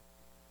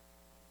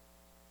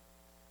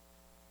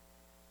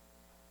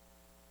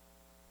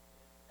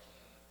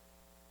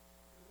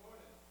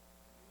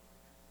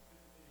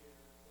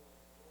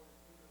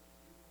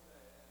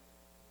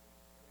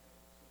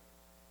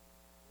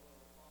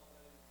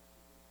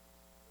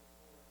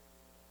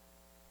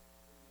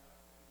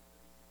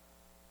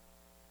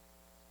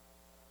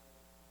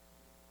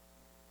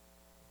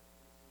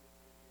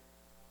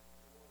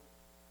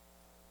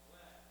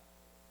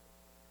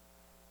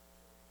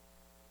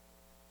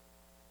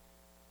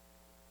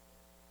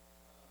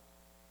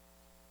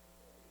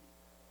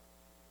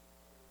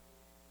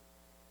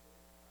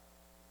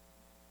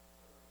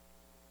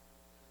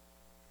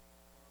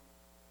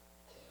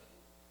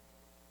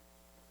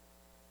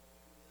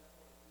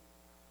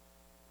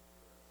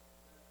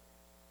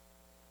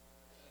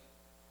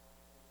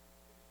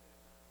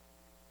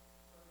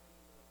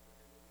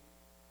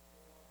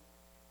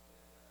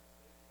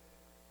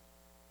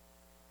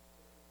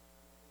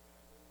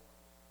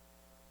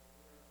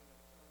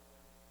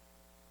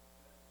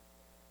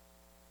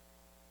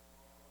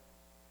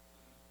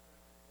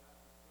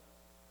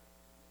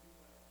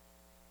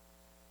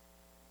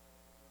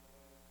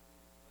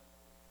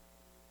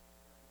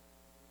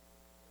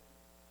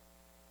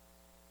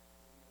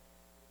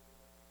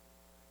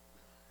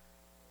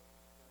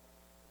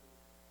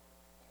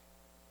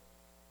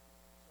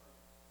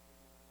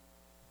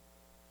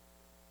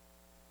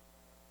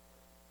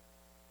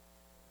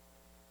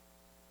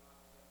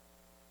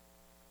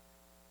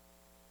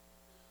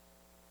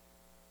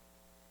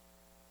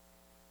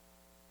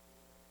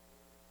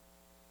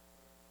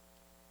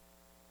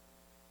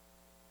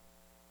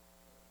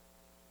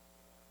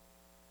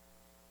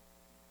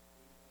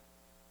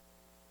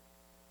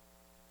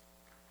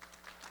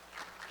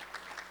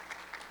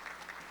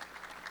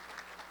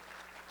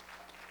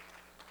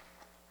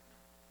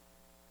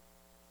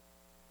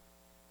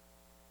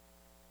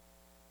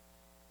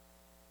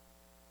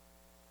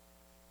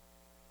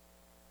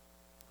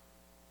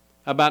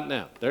How about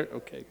now? There?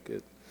 Okay,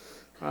 good.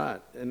 All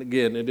right. And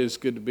again, it is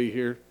good to be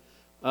here.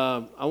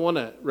 I want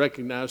to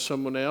recognize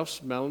someone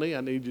else. Melanie,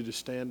 I need you to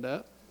stand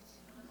up.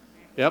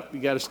 Yep, you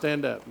got to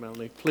stand up,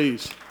 Melanie,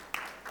 please.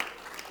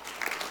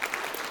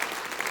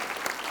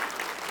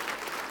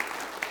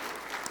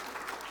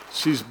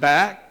 She's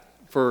back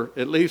for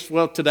at least,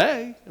 well,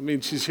 today. I mean,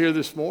 she's here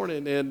this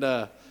morning,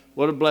 and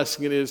what a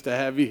blessing it is to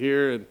have you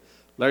here. And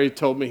Larry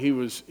told me he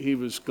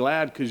was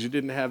glad because you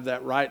didn't have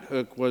that right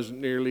hook, wasn't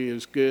nearly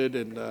as good,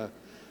 and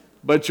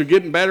but you're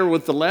getting better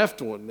with the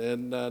left one,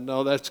 and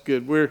no, that's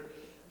good.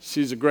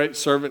 She's a great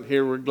servant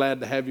here. We're glad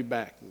to have you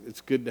back.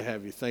 It's good to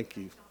have you. Thank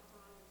you.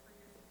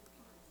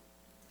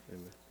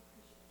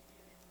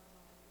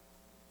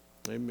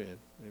 Amen.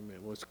 Amen.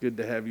 Well, it's good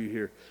to have you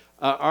here.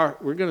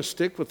 We're going to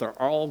stick with our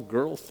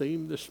all-girl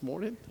theme this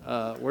morning.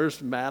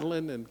 Where's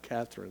Madeline and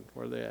Catherine?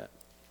 Where are they at?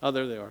 Oh,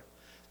 there they are.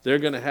 They're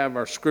going to have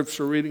our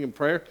scripture reading and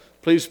prayer.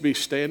 Please be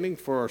standing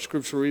for our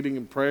scripture reading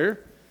and prayer.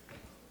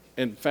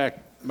 In fact,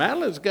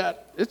 Madeline's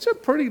it's a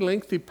pretty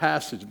lengthy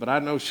passage, but I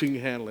know she can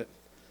handle it.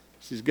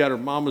 She's got her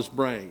mama's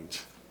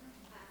brains.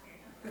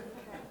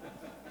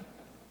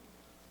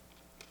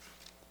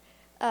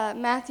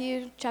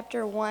 Matthew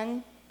chapter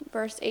 1,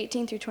 verse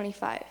 18 through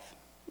 25.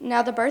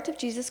 Now the birth of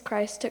Jesus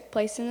Christ took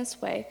place in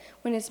this way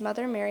when his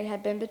mother Mary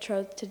had been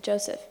betrothed to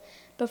Joseph.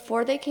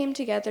 Before they came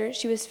together,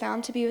 she was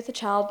found to be with a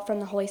child from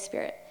the Holy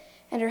Spirit.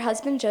 And her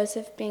husband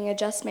Joseph, being a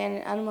just man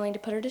and unwilling to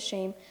put her to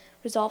shame,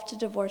 resolved to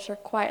divorce her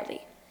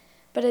quietly.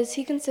 But as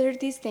he considered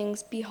these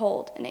things,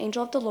 behold, an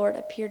angel of the Lord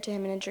appeared to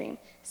him in a dream,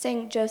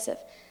 saying, Joseph,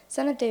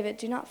 son of David,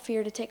 do not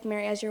fear to take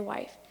Mary as your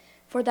wife,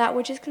 for that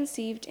which is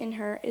conceived in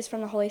her is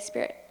from the Holy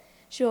Spirit.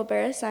 She will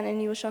bear a son,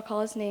 and you shall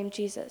call his name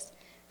Jesus,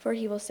 for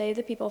he will save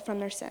the people from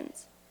their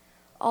sins.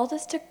 All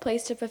this took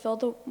place to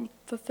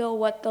fulfill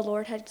what the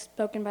Lord had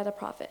spoken by the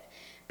prophet.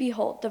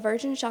 Behold, the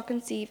virgin shall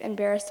conceive and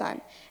bear a son,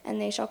 and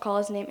they shall call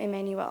his name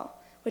Emmanuel,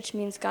 which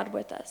means God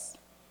with us.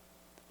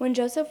 When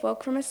Joseph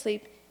woke from his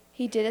sleep,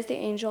 he did as the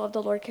angel of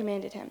the Lord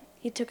commanded him.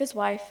 He took his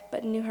wife,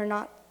 but knew her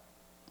not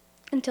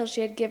until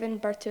she had given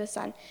birth to a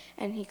son,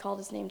 and he called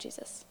his name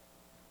Jesus.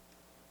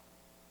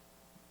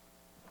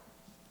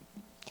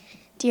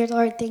 Dear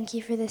Lord, thank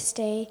you for this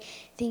day.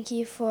 Thank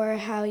you for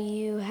how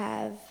you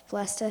have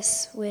blessed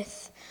us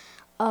with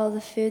all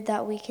the food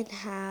that we can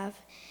have.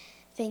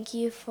 Thank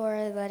you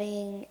for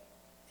letting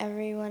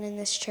everyone in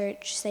this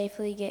church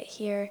safely get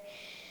here.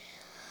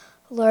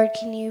 Lord,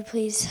 can you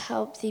please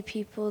help the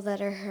people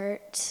that are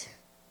hurt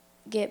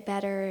get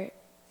better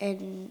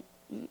and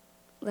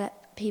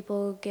let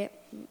people get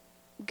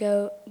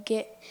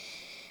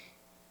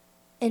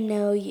and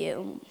know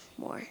you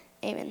more.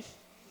 Amen.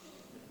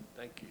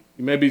 Thank you.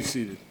 You may be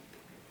seated.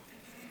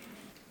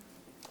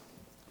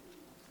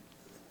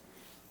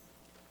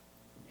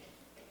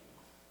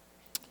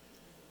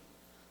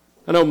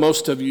 I know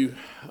most of you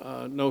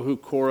know who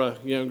Cora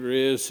Younger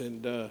is,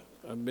 and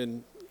I've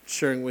been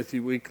sharing with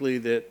you weekly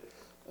that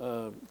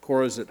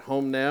Cora's at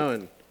home now,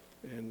 and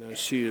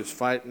she is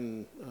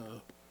fighting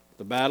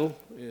the battle,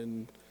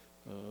 and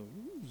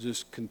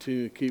just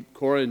continue to keep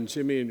Cora and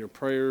Jimmy in your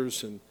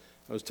prayers. And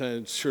I was telling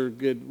you, it's sure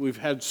good. We've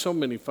had so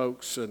many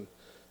folks, and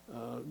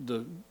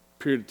the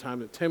period of time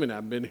that Tim and I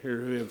have been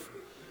here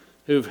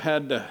who have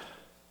had to,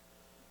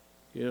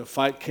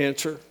 fight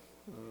cancer,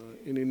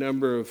 any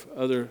number of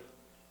other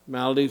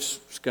maladies.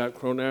 Scott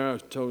Cronauer, I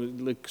was told it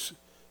looks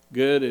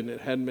good, and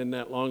it hadn't been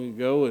that long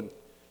ago, and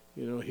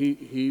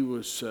he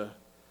was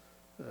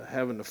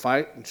having to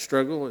fight and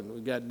struggle, and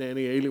we got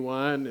Danny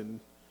Aliwine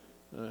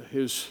and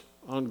his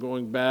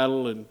ongoing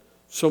battle, and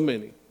so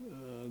many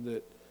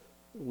that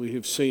we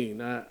have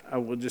seen. I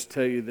will just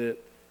tell you that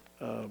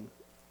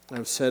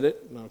I've said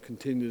it, and I'll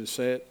continue to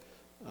say it.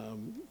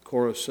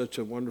 Cora's such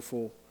a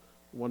wonderful,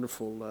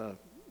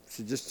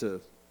 she's just a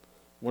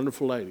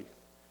wonderful lady.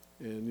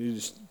 And you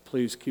just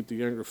please keep the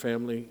Younger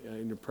family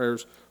in your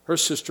prayers. Her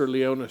sister,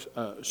 Leona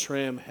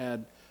Schramm,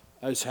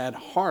 has had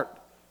heart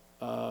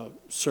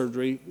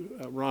surgery.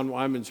 Ron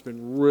Wyman's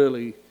been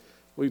really,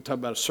 we talk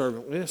about a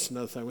servant. Well, that's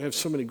another thing. We have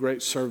so many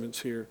great servants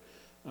here.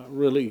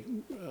 Really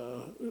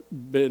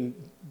been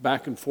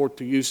back and forth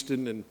to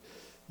Houston, and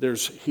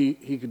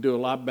he could do a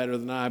lot better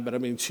than I. But I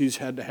mean, she's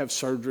had to have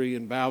surgery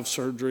and valve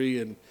surgery,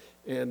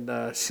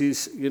 and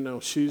she's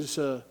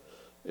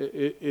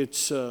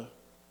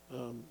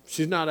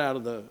she's not out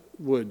of the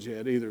woods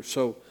yet either.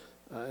 So,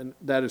 and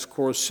that is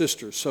Cora's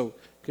sister. So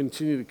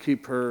continue to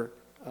keep her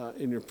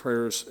in your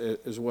prayers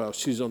as well.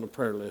 She's on the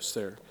prayer list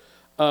there.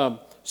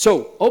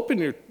 So open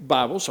your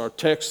Bibles. Our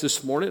text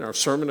this morning, our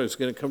sermon is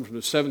going to come from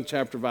the 7th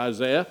chapter of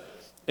Isaiah.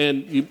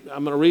 And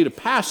I'm going to read a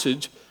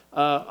passage.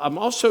 I'm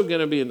also going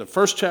to be in the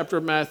 1st chapter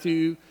of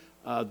Matthew,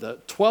 the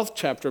 12th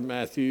chapter of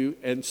Matthew,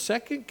 and 2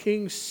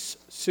 Kings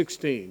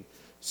 16.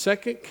 2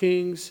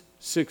 Kings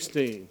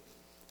 16.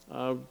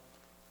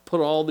 Put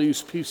all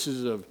these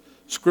pieces of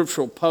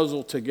scriptural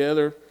puzzle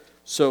together.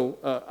 So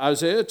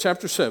Isaiah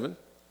chapter 7,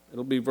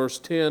 it'll be verse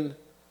 10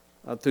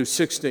 through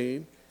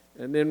 16.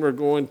 And then we're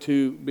going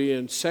to be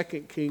in 2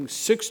 Kings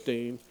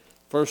 16,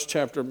 1st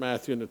chapter of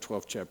Matthew, and the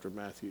 12th chapter of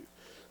Matthew.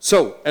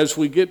 So as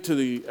we get to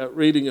the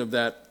reading of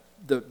that,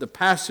 the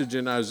passage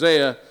in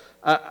Isaiah,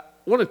 I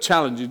want to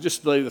challenge you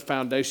just to lay the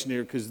foundation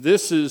here, because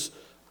this is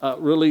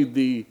really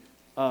the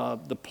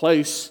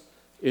place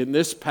in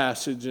this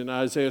passage in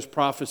Isaiah's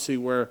prophecy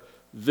where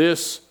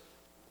this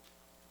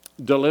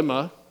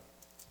dilemma,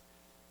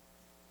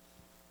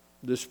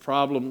 this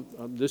problem,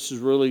 this is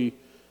really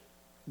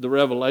the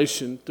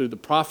revelation through the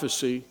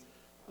prophecy,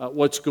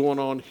 what's going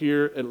on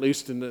here, at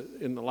least in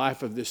the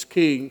life of this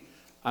king.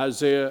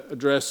 Isaiah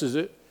addresses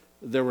it.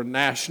 There were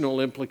national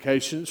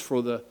implications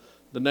for the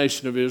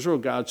nation of Israel,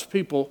 God's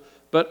people.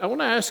 But I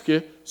want to ask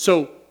you,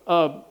 so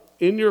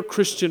in your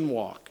Christian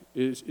walk,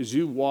 as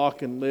you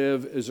walk and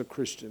live as a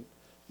Christian,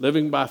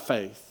 living by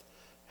faith,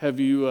 have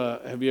you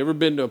ever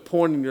been to a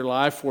point in your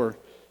life where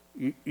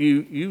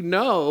you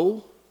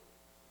know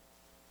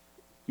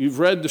you've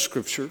read the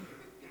Scripture,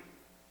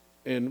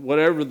 and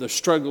whatever the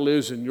struggle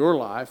is in your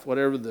life,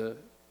 whatever the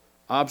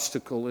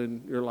obstacle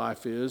in your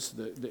life is,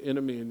 the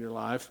enemy in your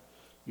life,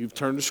 you've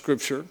turned to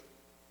Scripture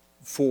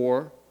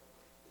for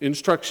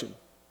instruction,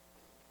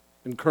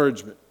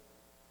 encouragement,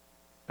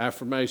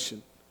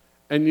 affirmation.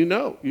 And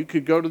you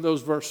could go to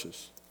those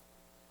verses.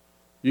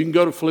 You can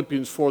go to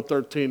Philippians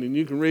 4:13 and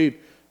you can read,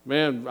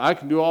 man, I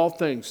can do all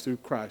things through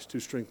Christ who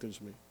strengthens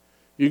me.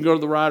 You can go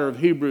to the writer of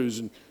Hebrews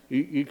and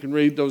you can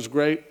read those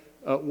great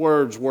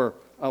words where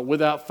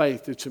without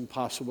faith it's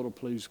impossible to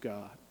please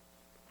God.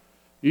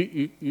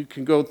 You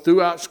can go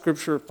throughout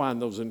Scripture,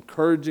 find those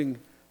encouraging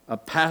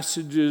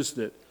passages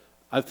that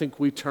I think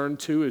we turn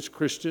to as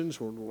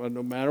Christians,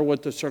 no matter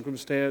what the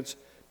circumstance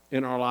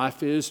in our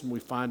life is, and we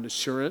find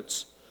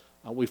assurance,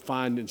 we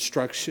find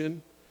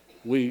instruction,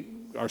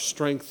 our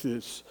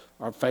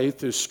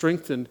faith is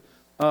strengthened.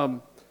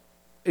 And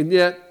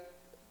yet,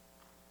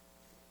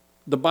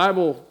 the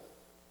Bible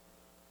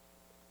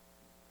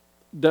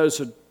does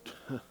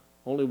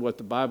only what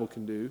the Bible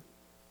can do,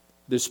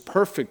 this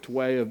perfect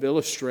way of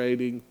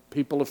illustrating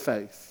people of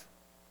faith,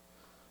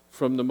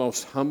 from the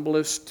most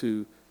humblest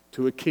to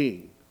a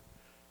king,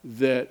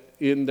 that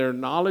in their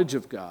knowledge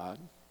of God,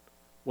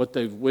 what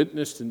they've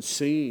witnessed and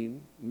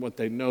seen, and what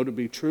they know to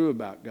be true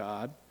about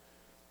God,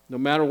 no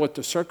matter what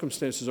the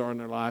circumstances are in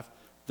their life,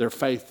 their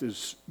faith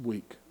is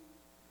weak.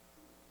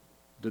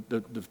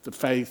 The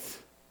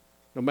faith,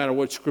 no matter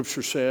what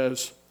Scripture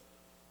says,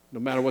 no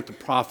matter what the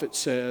prophet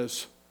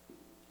says,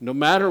 no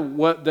matter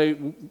what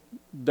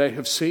they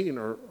have seen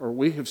or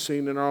we have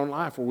seen in our own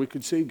life, where we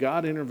could see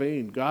God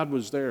intervened, God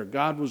was there,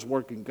 God was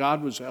working,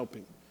 God was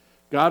helping,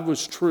 God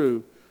was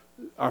true,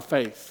 our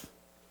faith,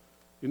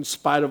 in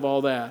spite of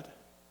all that,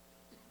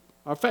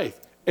 our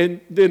faith. And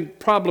then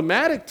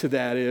problematic to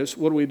that is,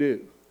 what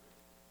do?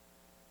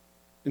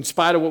 In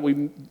spite of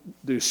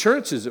the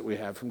assurances that we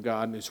have from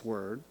God and His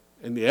Word,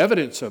 and the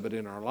evidence of it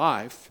in our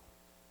life,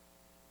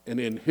 and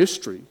in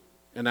history,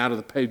 and out of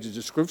the pages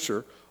of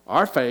Scripture,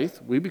 our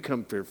faith, we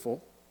become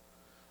fearful.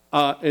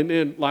 And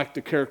then, like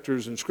the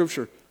characters in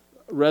Scripture,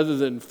 rather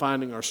than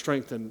finding our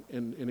strength and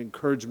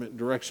encouragement and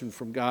direction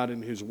from God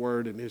and His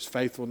Word and His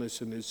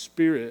faithfulness and His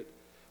Spirit,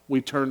 we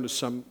turn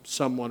to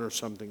someone or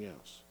something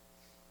else.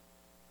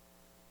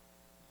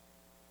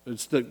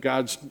 It's that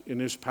God's, in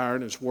His power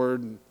and His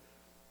Word and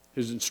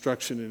His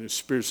instruction and His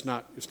Spirit,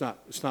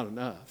 it's not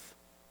enough.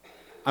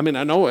 I mean,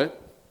 I know it,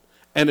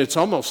 and it's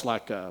almost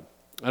like, I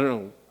don't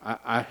know,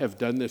 I have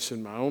done this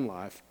in my own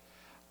life.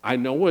 I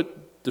know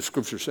what the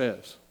Scripture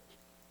says,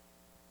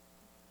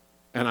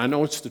 and I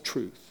know it's the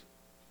truth.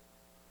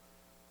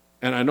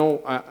 And I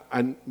know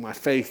my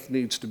faith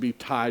needs to be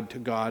tied to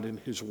God and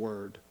His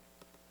Word.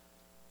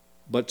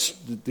 But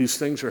these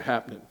things are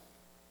happening.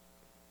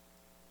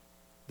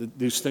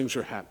 These things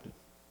are happening.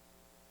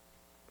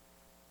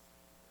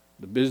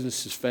 The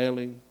business is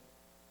failing.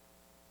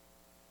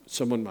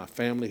 Someone in my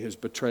family has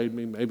betrayed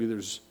me. Maybe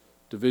there's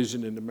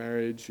division in the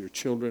marriage. Your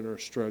children are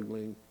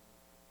struggling.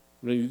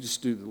 I mean, you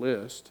just do the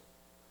list.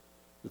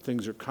 The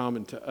things are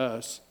common to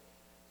us.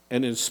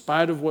 And in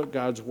spite of what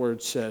God's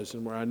Word says,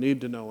 and where I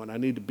need to know, and I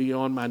need to be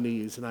on my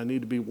knees, and I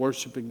need to be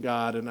worshiping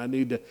God, and I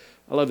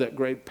love that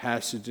great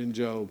passage in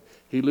Job.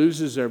 He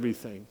loses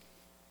everything.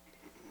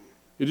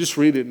 You just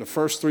read it in the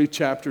first 3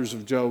 chapters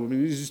of Job. I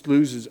mean, he just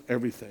loses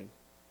everything.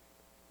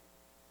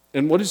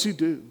 And what does he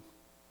do?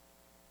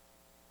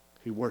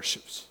 He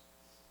worships.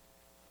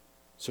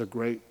 So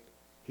great,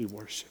 he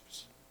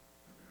worships.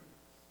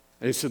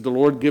 And he said, the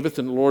Lord giveth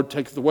and the Lord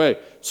taketh away.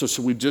 So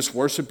should we just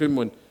worship Him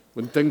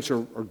when things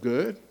are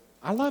good?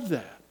 I love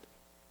that.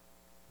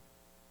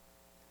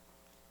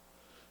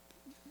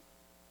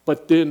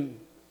 But then,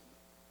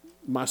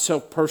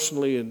 myself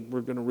personally, and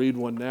we're going to read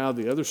one now,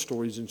 the other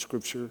stories in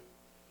Scripture,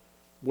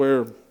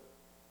 where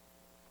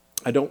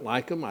I don't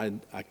like them,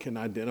 I can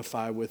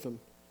identify with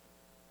them.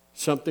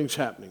 Something's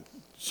happening.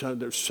 So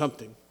there's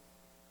something.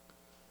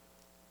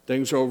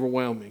 Things are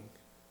overwhelming.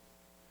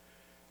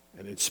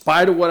 And in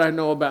spite of what I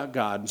know about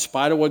God, in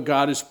spite of what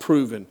God has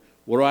proven,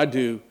 what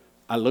do?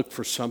 I look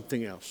for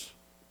something else.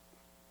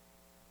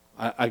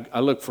 I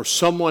look for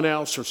someone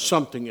else or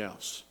something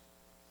else.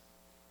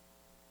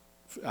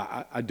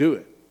 I do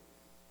it.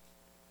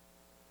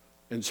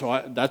 And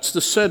so that's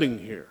the setting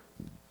here.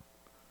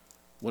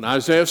 When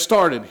Isaiah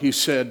started, he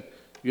said,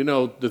 you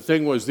know, the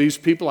thing was, these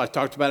people, I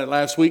talked about it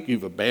last week,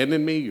 you've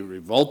abandoned me, you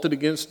revolted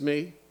against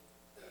me,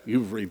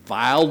 you've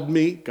reviled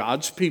me,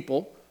 God's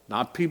people,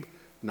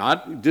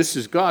 this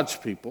is God's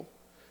people.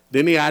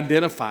 Then he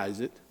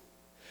identifies it.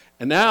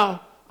 And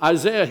now,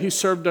 Isaiah, he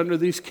served under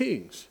these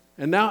kings.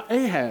 And now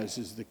Ahaz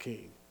is the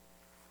king.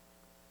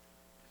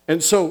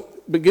 And so,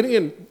 beginning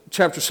in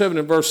chapter 7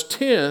 and verse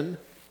 10,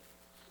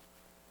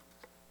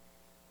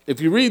 if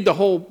you read the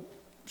whole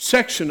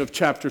section of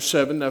chapter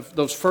 7,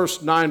 those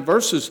first 9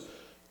 verses,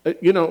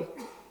 you know,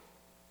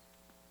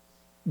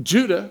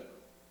 Judah,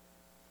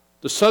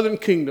 the southern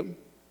kingdom,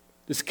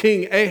 this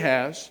king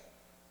Ahaz,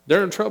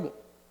 they're in trouble.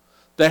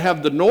 They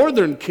have the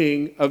northern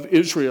king of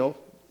Israel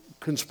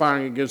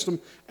conspiring against them,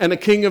 and a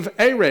king of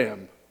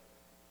Aram,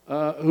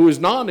 who is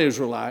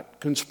non-Israelite,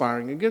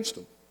 conspiring against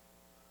them.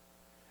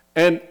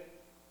 And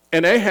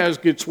Ahaz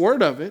gets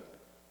word of it,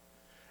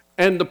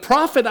 and the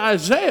prophet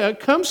Isaiah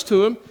comes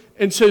to him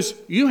and says,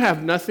 you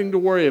have nothing to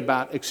worry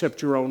about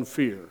except your own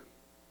fear.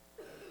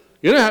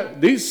 You know,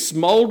 these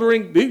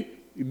smoldering,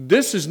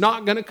 this is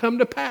not going to come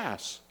to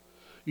pass.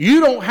 You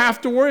don't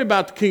have to worry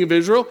about the king of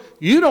Israel.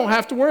 You don't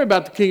have to worry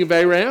about the king of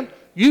Aram.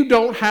 You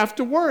don't have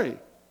to worry.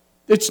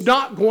 It's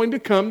not going to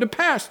come to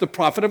pass. The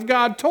prophet of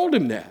God told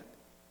him that.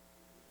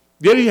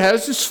 Yet he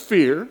has this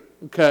fear,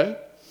 okay?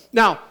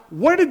 Now,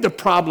 where did the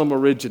problem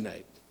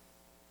originate?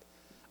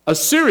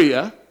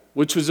 Assyria,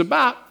 which was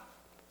about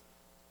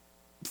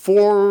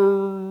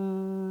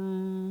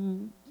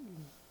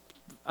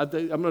I'm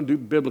going to do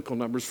biblical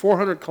numbers,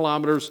 400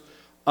 kilometers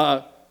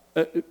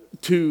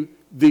to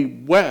the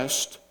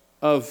west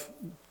of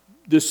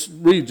this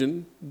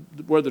region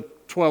where the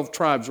 12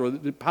 tribes were,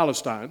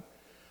 Palestine.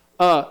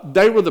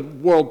 They were the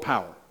world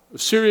power.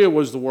 Assyria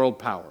was the world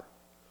power.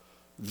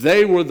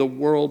 They were the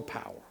world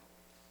power.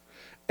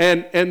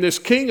 And this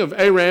king of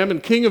Aram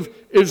and king of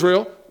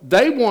Israel,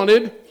 they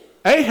wanted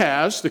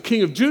Ahaz, the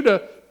king of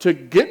Judah, to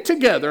get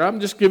together. I'm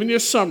just giving you a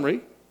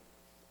summary.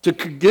 To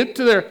get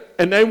to there,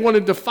 and they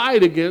wanted to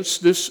fight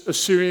against this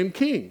Assyrian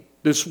king,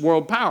 this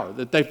world power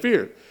that they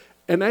feared.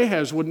 And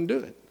Ahaz wouldn't do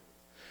it.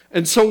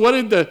 And so what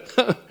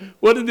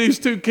did these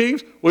two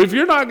kings? Well, if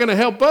you're not going to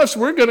help us,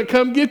 we're going to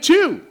come get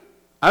you.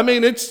 I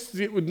mean,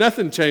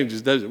 nothing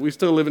changes, does it? We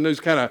still live in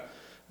those kind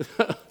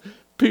of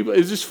people.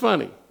 It's just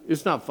funny.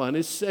 It's not fun.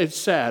 It's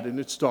sad and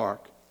it's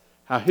dark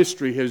how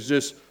history has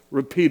just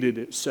repeated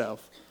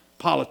itself.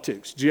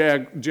 Politics,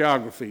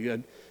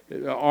 geography,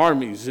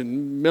 armies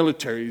and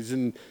militaries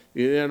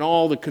and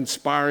all the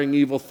conspiring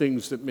evil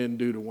things that men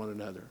do to one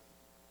another,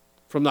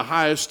 from the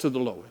highest to the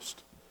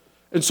lowest.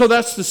 And so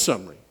that's the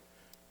summary.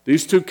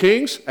 These two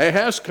kings,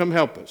 Ahaz, come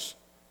help us.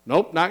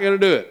 Nope, not going to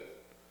do it.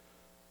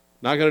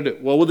 Not going to do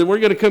it. Well, then we're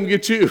going to come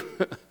get you.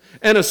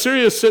 And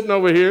Assyria's sitting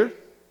over here.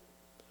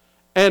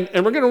 And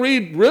we're going to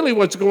read really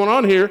what's going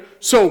on here.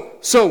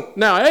 So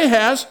now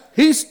Ahaz,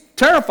 he's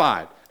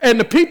terrified. And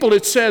the people,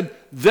 it said,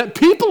 that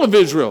people of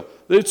Israel,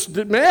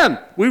 man,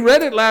 we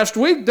read it last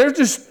week. They're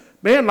just,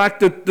 man, like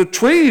the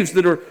trees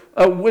that are,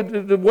 what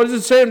does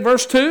it say in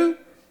verse 2?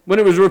 When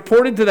it was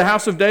reported to the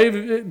house of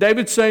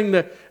David saying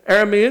the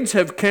Arameans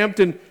have camped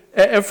in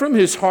Ephraim,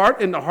 his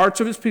heart and the hearts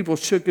of his people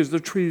shook as the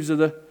trees of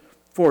the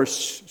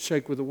forest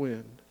shake with the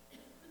wind.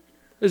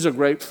 There's a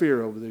great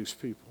fear over these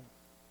people.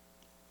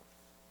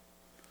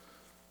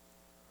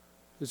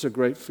 It's a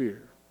great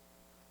fear.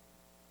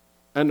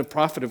 And the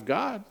prophet of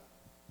God,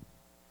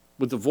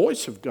 with the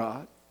voice of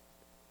God,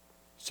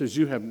 says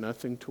you have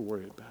nothing to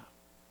worry about.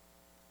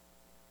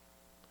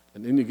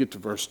 And then you get to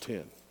verse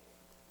 10.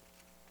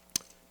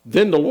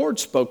 Then the Lord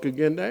spoke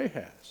again to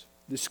Ahaz,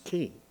 this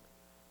king.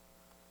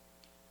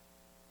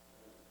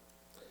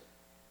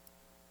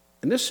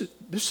 And this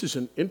is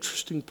an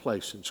interesting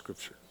place in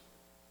Scripture.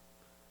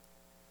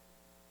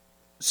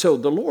 So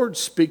the Lord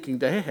speaking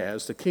to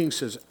Ahaz, the king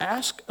says,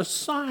 ask a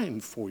sign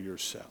for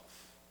yourself.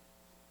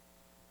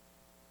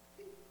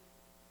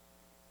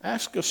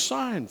 Ask a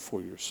sign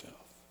for yourself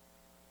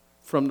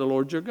from the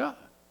Lord your God.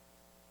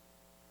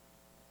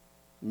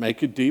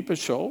 Make it deep as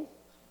Sheol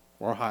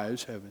or high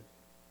as heaven.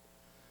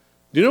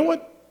 Do you know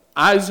what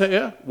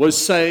Isaiah was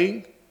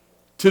saying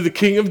to the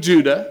king of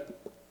Judah?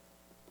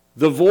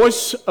 The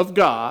voice of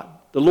God,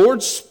 the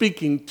Lord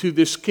speaking to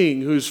this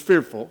king who is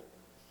fearful.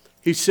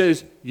 He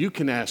says, you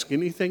can ask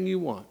anything you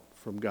want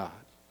from God.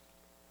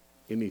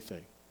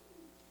 Anything.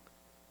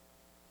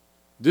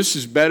 This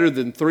is better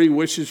than 3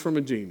 wishes from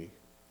a genie.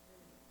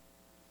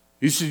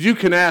 He says, you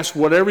can ask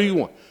whatever you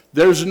want.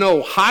 There's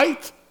no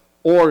height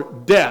or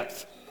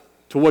depth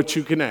to what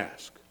you can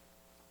ask.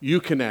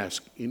 You can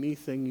ask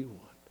anything you want.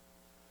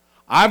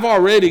 I've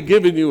already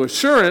given you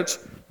assurance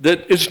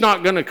that it's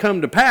not going to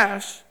come to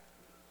pass.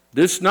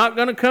 This is not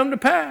going to come to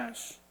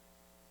pass.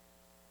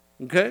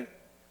 Okay?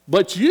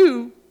 But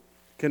you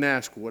can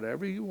ask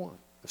whatever you want.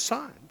 A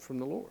sign from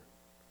the Lord.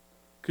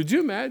 Could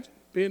you imagine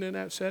being in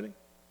that setting?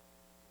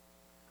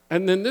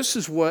 And then this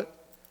is what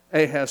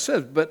Ahaz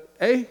says. But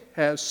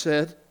Ahaz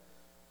said,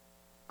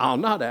 I'll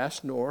not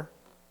ask, nor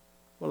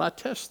will I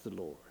test the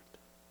Lord.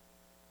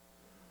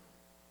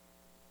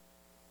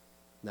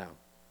 Now,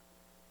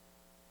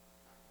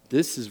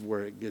 this is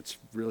where it gets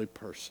really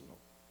personal.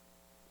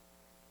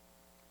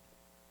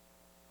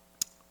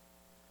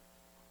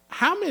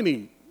 How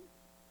many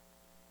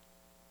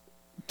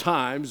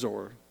times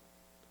or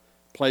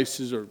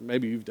places, or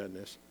maybe you've done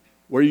this,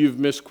 where you've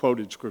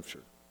misquoted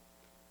Scripture?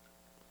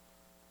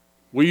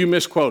 Where you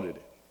misquoted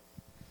it?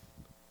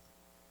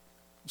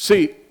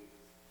 See,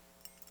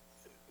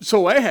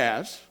 so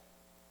Ahaz,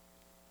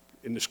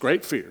 in this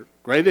great fear,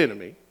 great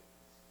enemy,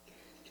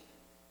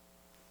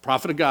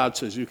 prophet of God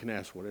says, you can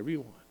ask whatever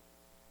you want.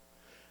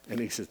 And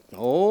he says,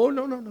 oh,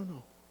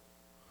 no.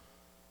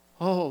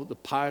 Oh, the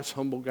pious,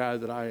 humble guy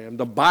that I am,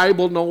 the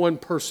Bible-knowing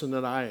person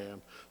that I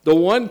am, the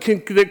one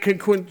that can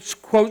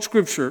quote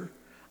Scripture,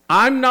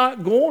 I'm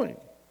not going.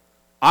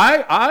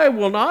 I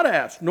will not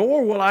ask,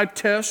 nor will I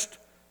test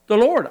the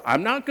Lord.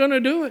 I'm not going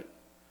to do it.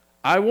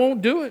 I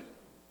won't do it.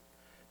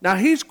 Now,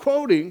 he's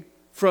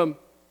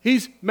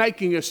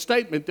making a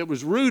statement that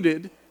was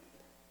rooted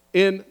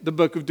in the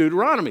book of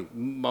Deuteronomy.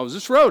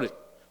 Moses wrote it.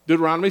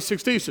 Deuteronomy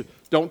 16 says,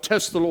 don't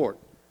test the Lord.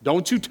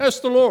 Don't you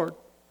test the Lord.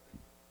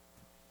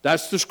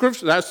 That's the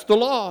Scripture. That's the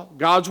law,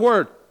 God's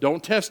word.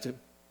 Don't test him.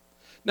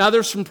 Now,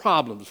 there's some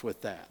problems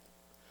with that.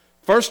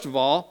 First of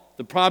all,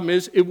 the problem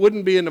is it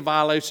wouldn't be in a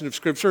violation of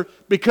Scripture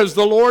because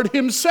the Lord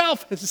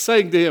himself is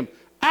saying to him,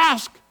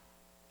 ask.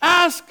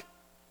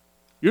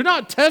 You're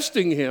not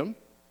testing him.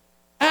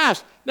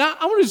 Ask. Now,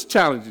 I want to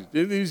challenge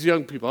you, these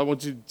young people, I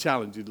want you to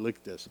challenge you to look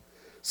at this.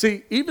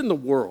 See, even the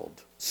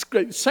world,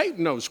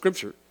 Satan knows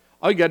Scripture.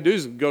 All you got to do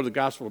is go to the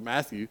Gospel of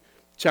Matthew,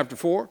 chapter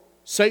 4.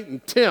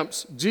 Satan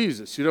tempts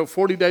Jesus.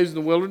 40 days in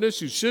the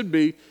wilderness, you should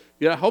be,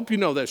 I hope you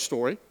know that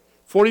story.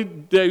 40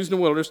 days in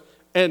the wilderness,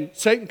 and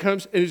Satan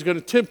comes and he's going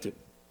to tempt him.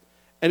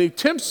 And he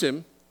tempts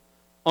him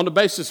on the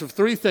basis of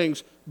three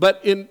things, but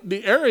in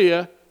the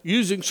area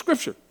using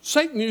Scripture.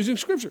 Satan using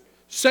Scripture.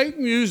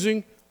 Satan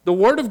using the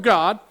Word of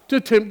God to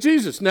tempt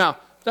Jesus. Now,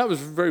 that was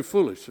very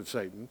foolish of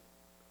Satan,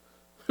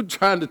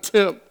 trying to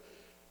tempt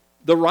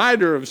the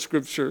writer of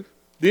Scripture,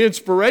 the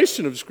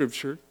inspiration of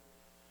Scripture,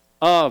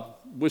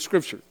 with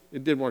Scripture.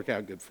 It didn't work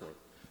out good for him.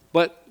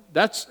 But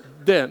that's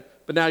then.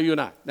 But now you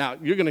and I. Now,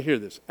 you're going to hear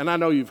this, and I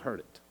know you've heard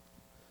it.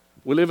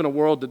 We live in a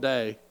world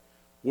today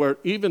where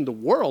even the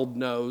world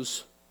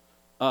knows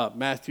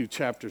Matthew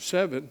chapter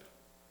 7,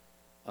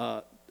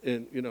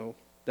 and,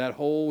 that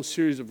whole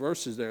series of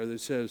verses there that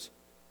says,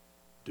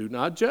 do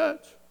not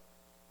judge,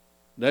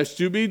 lest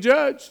you be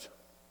judged.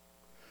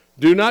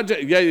 Do not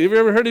judge. Yeah, have you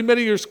ever heard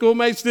anybody of your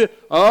schoolmates that,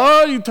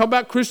 you talk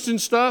about Christian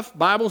stuff,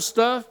 Bible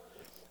stuff,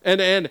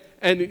 and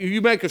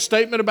you make a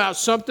statement about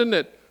something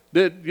that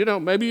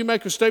maybe you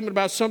make a statement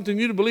about something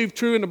you believe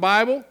true in the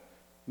Bible.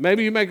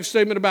 Maybe you make a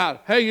statement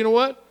about, hey, you know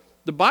what?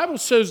 The Bible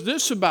says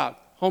this about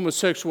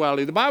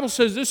homosexuality. The Bible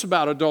says this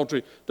about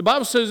adultery. The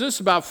Bible says this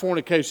about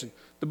fornication.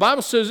 The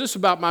Bible says this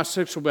about my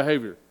sexual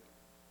behavior.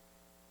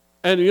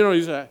 And,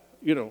 he's like,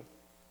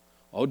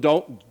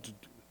 don't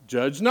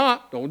judge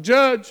not. Don't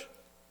judge.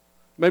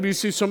 Maybe you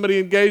see somebody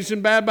engaged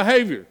in bad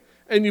behavior,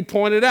 and you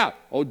point it out.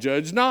 Oh,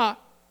 judge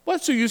not.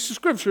 What's the use of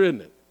Scripture,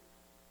 isn't it?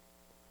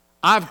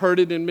 I've heard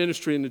it in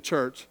ministry in the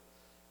church.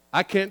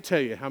 I can't tell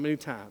you how many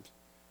times.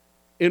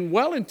 In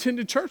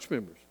well-intended church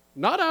members,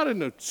 not out in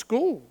the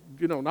school,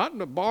 not in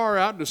the bar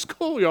out in the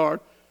schoolyard,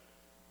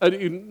 but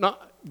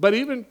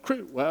even,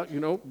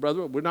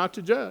 brother, we're not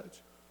to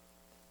judge.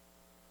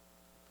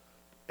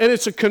 And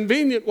it's a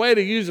convenient way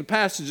to use a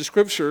passage of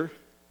Scripture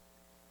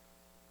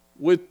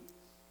with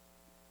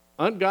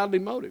ungodly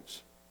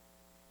motives.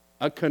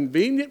 A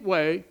convenient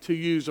way to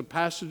use a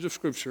passage of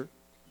Scripture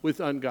with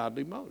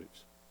ungodly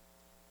motives.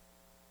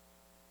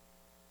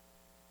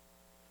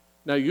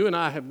 Now, you and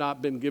I have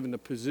not been given the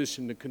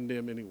position to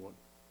condemn anyone.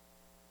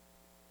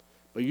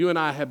 But you and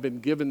I have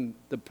been given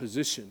the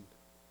position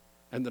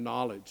and the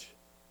knowledge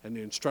and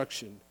the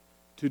instruction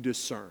to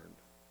discern,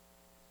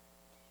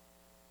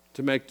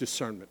 to make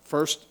discernment.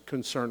 First,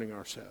 concerning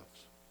ourselves.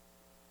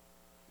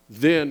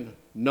 Then,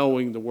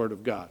 knowing the Word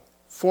of God.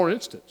 For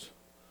instance,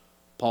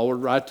 Paul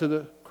would write to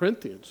the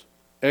Corinthians,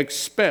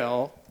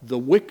 expel the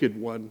wicked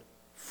one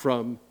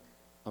from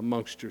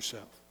amongst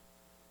yourself.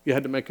 You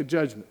had to make a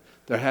judgment.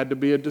 There had to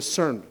be a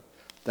discernment.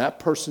 That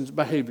person's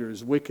behavior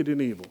is wicked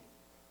and evil.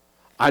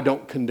 I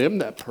don't condemn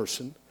that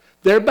person.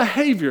 Their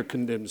behavior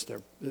condemns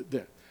them.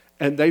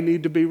 And they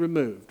need to be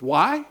removed.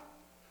 Why?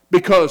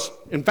 Because,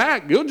 in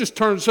fact, you'll just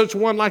turn such a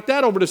one like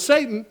that over to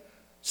Satan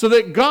so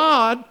that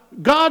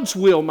God's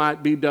will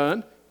might be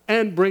done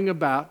and bring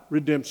about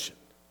redemption.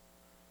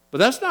 But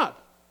that's not.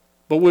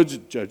 But we'll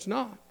judge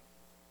not.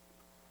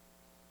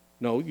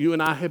 No, you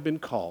and I have been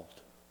called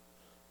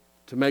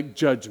to make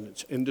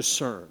judgments and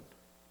discern.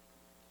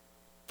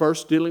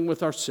 First, dealing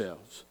with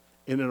ourselves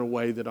and in a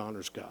way that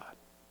honors God.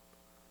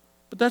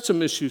 But that's a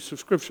misuse of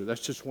Scripture. That's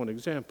just one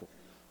example.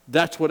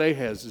 That's what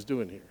Ahaz is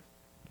doing here.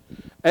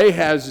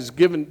 Ahaz has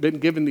been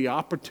given the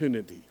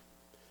opportunity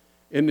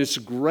in this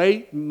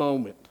great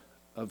moment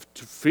of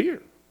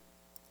fear.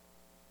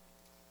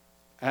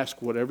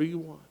 Ask whatever you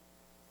want.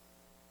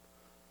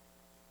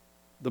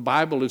 The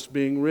Bible is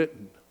being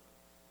written.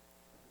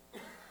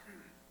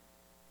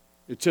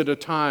 It's at a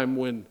time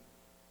when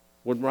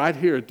right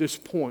here at this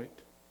point,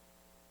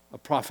 a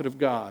prophet of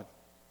God,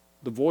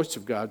 the voice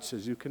of God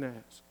says, you can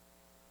ask.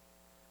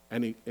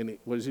 And he,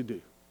 what does he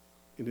do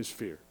in his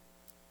fear?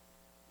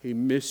 He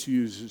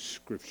misuses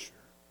Scripture.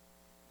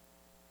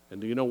 And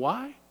do you know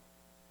why?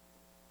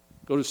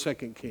 Go to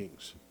 2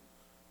 Kings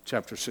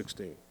chapter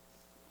 16.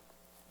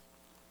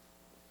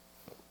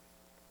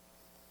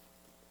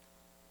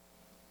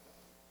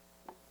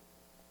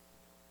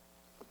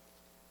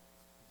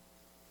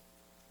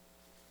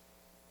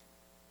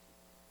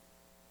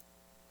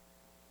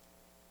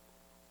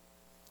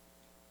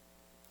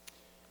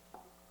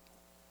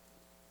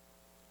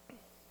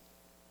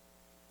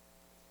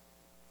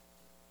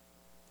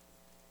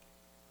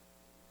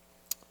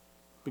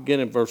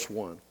 Begin in verse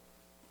 1.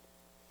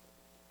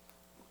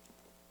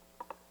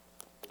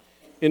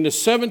 In the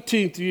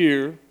 17th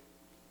year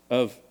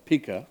of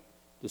Pekah,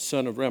 the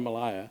son of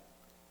Remaliah,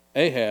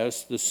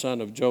 Ahaz, the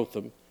son of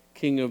Jotham,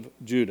 king of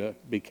Judah,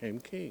 became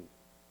king.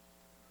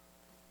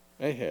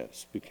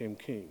 Ahaz became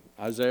king.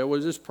 Isaiah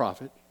was his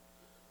prophet.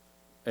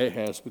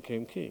 Ahaz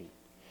became king.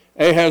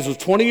 Ahaz was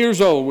 20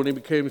 years old when he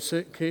became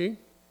king.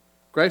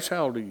 Grace,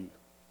 how old are you?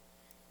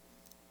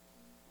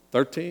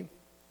 13?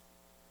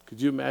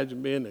 Could you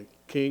imagine being a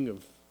king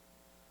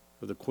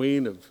or the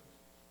queen of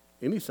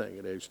anything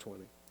at age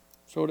 20?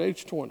 So at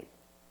age 20,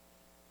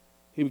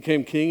 he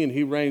became king and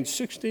he reigned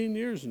 16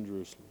 years in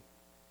Jerusalem.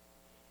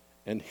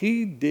 And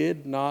he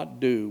did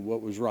not do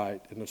what was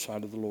right in the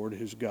sight of the Lord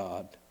his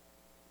God.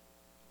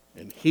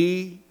 And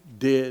he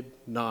did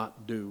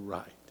not do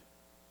right.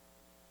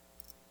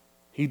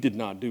 He did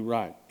not do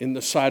right in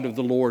the sight of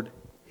the Lord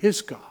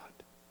his God.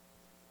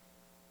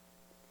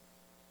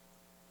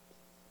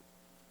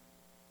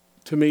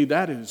 To me,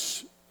 that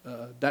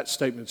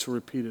statement's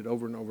repeated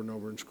over and over and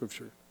over in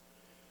Scripture.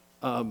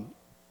 I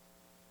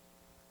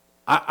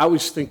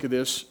always think of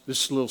this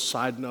little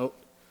side note.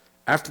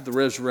 After the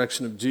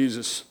resurrection of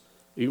Jesus,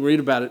 you can read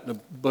about it in the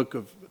book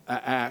of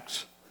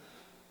Acts.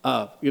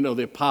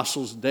 The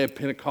apostles, the day of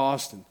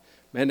Pentecost, and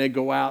man, they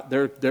go out.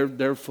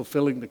 They're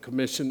fulfilling the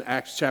commission.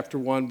 Acts chapter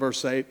 1,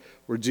 verse 8,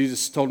 where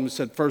Jesus told them, he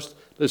said, first,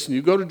 listen,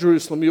 you go to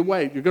Jerusalem, you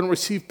wait. You're going to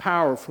receive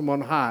power from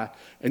on high,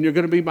 and you're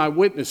going to be my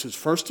witnesses,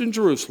 first in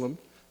Jerusalem,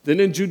 then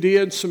in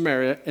Judea and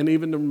Samaria, and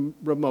even the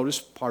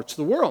remotest parts of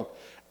the world.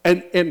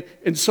 And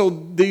so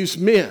these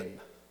men,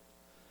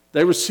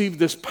 they received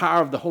this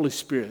power of the Holy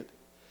Spirit.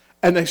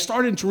 And they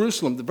start in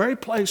Jerusalem, the very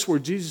place where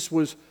Jesus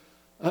was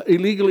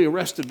illegally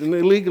arrested and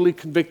illegally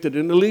convicted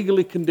and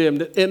illegally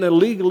condemned and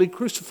illegally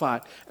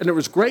crucified. And there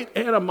was great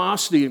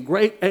animosity and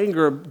great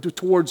anger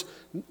towards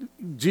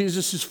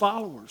Jesus'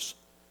 followers.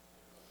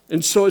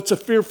 And so it's a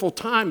fearful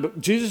time. But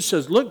Jesus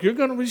says, look, you're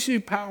going to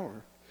receive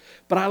power.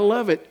 But I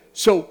love it.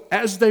 So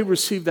as they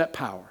receive that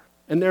power,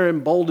 and they're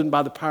emboldened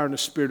by the power and the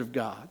Spirit of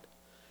God,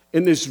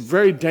 in this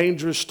very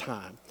dangerous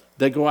time,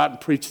 they go out and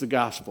preach the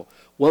gospel.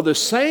 Well, the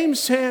same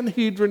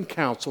Sanhedrin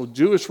council,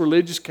 Jewish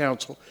religious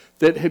council,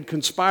 that had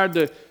conspired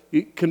to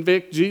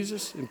convict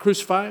Jesus and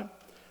crucify him,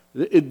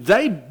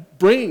 they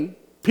bring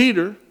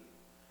Peter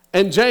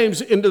and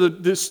James into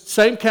this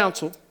same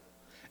council,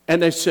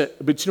 and they said,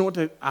 but you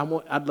know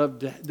what? I'd love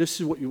to,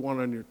 this is what you want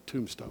on your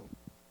tombstone.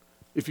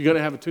 If you're going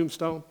to have a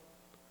tombstone,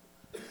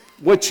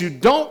 what you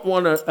don't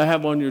want to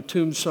have on your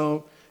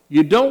tombstone,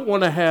 you don't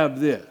want to have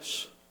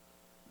this.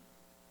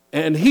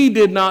 And he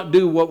did not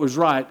do what was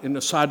right in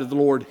the sight of the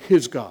Lord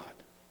his God.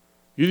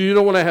 You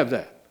don't want to have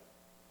that.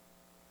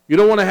 You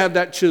don't want to have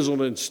that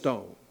chiseled in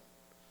stone.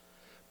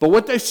 But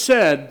what they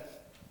said,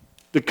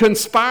 the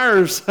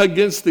conspirators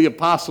against the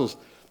apostles,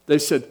 they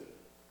said,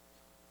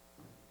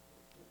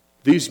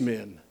 these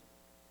men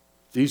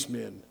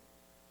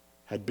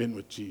had been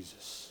with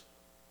Jesus.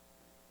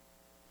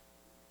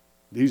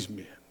 These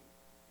men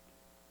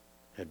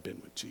had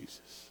been with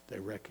Jesus. They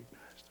recognized him.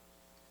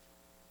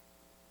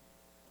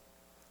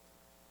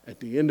 At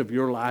the end of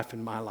your life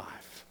and my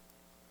life,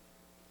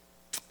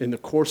 in the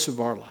course of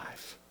our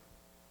life,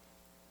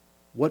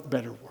 what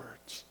better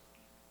words?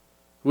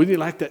 Wouldn't you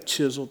like that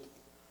chiseled?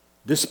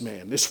 This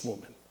man, this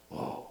woman,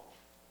 oh,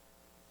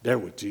 they're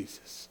with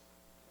Jesus.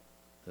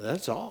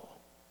 That's all.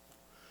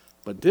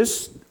 But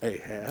this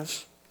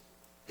Ahaz,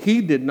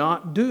 he did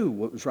not do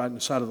what was right in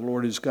the sight of the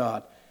Lord his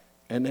God,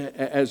 and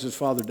as his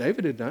father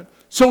David had done.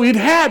 So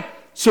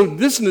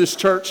listen to this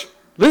church.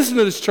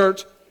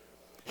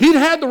 He'd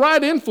had the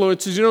right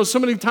influences. You know, so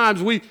many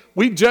times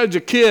we judge a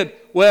kid.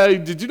 Well,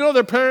 did you know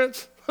their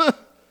parents?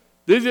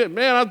 Did you?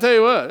 Man, I'll tell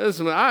you what. There's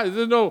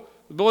no,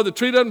 boy, the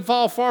tree doesn't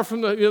fall far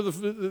from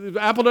the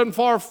apple doesn't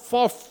fall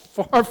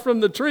far from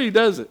the tree,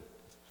 does it?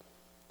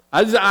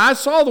 I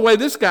saw the way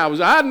this guy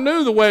was. I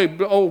knew the way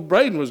old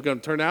Braden was going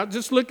to turn out.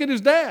 Just look at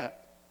his dad.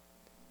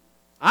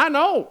 I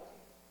know.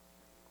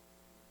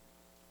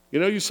 You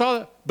know, you saw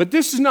that. But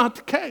this is not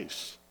the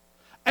case.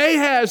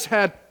 Ahaz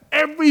had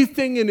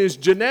everything in his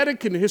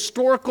genetic and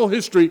historical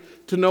history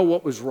to know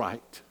what was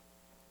right.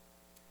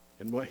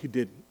 And what he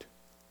didn't.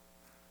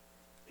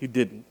 He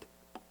didn't.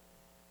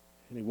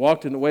 And he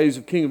walked in the ways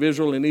of King of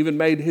Israel and even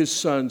made his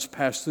sons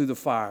pass through the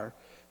fire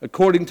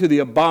according to the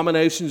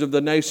abominations of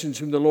the nations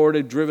whom the Lord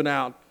had driven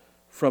out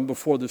from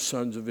before the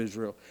sons of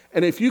Israel.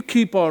 And if you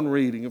keep on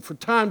reading, and for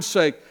time's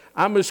sake,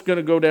 I'm just going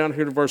to go down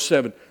here to verse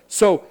 7.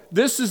 So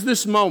this is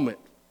this moment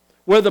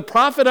where the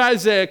prophet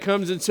Isaiah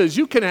comes and says,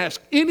 you can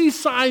ask any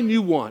sign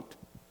you want.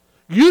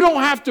 You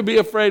don't have to be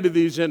afraid of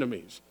these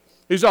enemies.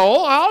 He said,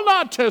 oh, I'll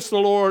not test the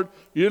Lord.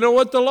 You know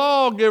what the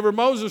lawgiver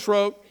Moses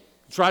wrote?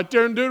 It's right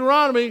there in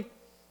Deuteronomy.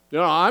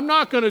 I'm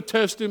not going to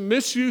test him.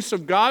 Misuse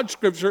of God's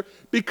scripture,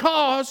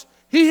 because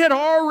he had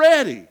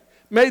already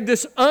made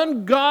this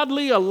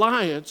ungodly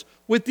alliance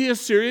with the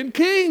Assyrian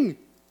king.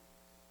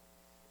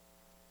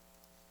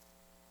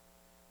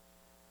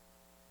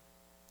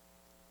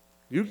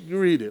 You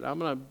read it. I'm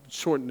going to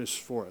shorten this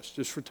for us,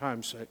 just for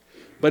time's sake.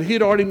 But he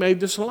had already made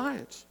this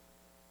alliance.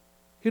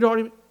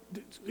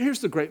 Here's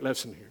the great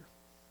lesson here.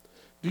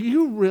 Do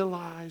you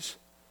realize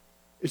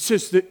it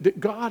says that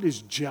God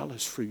is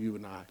jealous for you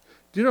and I?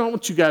 Do you know, I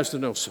want you guys to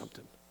know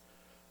something.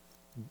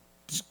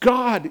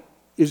 God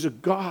is a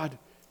God.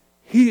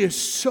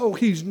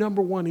 He's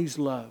number one, he's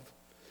love.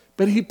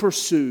 But he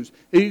pursues.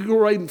 And you go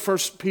right in 1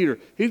 Peter.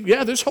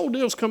 This whole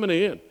deal's coming to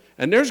an end.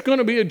 And there's going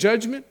to be a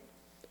judgment.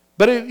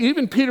 But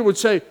even Peter would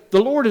say,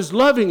 the Lord is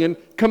loving and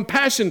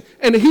compassionate,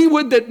 and he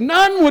would that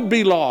none would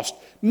be lost.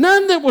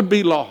 None that would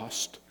be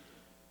lost.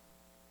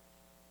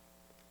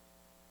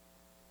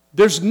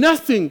 There's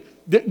nothing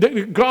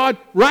that God,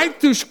 right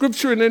through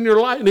Scripture and in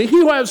your life, and he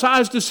who has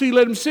eyes to see,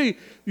 let him see.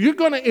 You're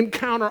going to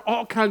encounter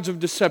all kinds of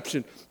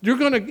deception. You're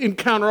going to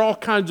encounter all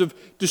kinds of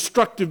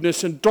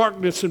destructiveness and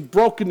darkness and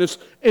brokenness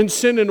and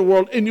sin in the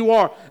world, and you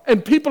are.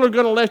 And people are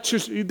going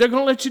to they're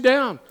going to let you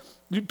down.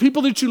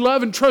 People that you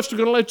love and trust are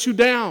going to let you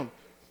down.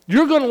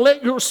 You're going to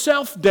let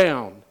yourself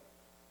down.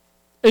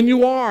 And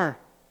you are.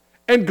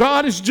 And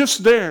God is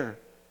just there.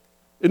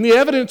 And the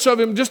evidence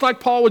of him, just like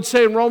Paul would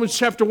say in Romans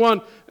chapter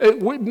 1,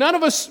 none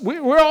of us,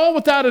 we're all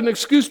without an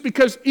excuse,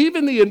 because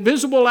even the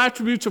invisible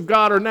attributes of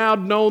God are now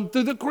known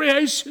through the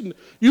creation.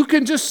 You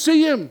can just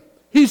see him.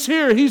 He's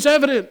here. He's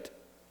evident.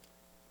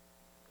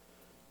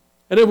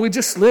 And then we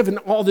just live in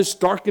all this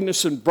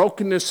darkness and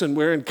brokenness, and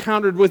we're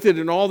encountered with it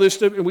and all this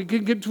stuff, and we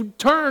can get to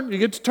turn. You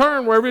get to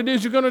turn wherever it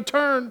is you're going to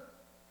turn.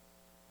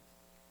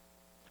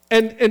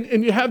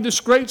 And you have this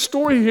great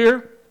story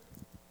here.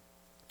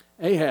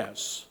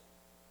 Ahaz.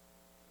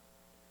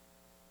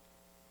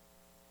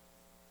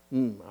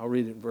 I'll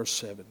read it in verse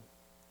 7.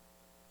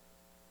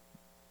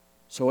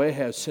 So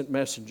Ahaz sent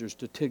messengers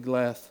to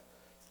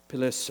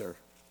Tiglath-Pileser,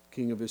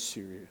 king of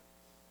Assyria.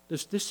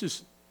 This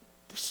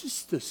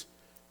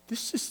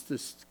is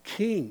the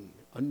king,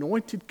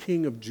 anointed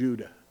king of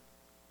Judah.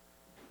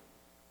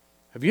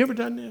 Have you ever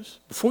done this?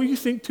 Before you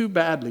think too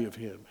badly of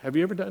him, have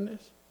you ever done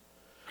this?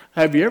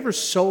 Have you ever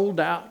sold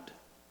out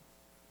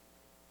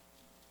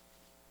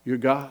your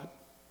God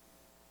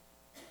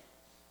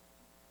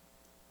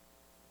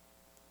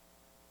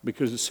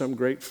because of some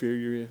great fear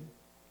you're in?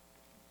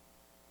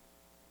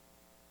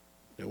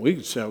 And we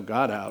can sell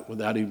God out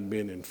without even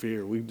being in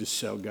fear. We just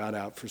sell God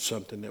out for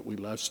something that we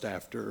lust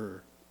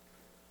after.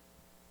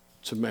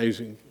 It's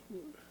amazing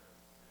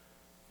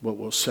what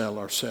we'll sell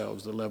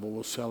ourselves, the level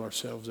we'll sell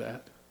ourselves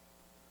at,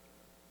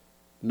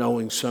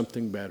 knowing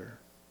something better.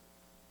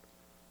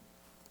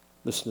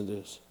 Listen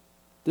to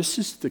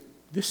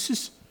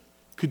this.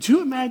 Could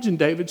you imagine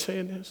David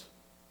saying this?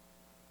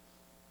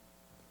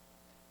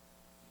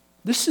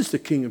 This is the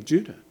king of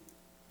Judah.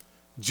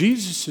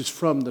 Jesus is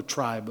from the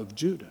tribe of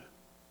Judah.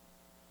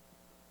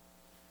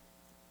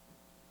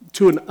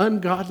 To an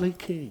ungodly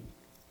king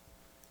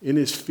in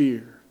his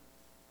fear,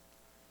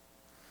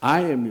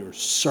 I am your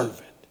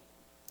servant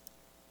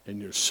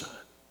and your son.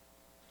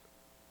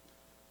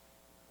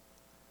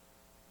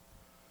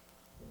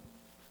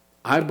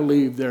 I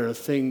believe there are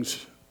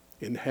things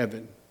in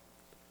heaven.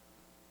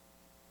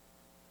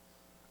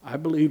 I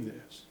believe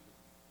this.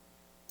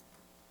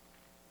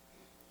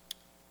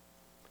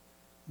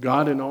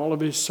 God, in all of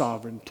his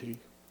sovereignty,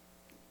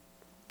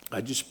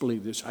 I just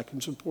believe this. I can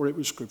support it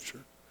with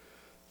Scripture.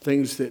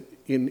 Things that,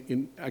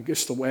 in I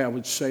guess the way I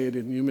would say it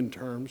in human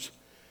terms,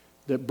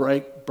 that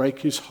break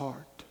his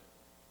heart.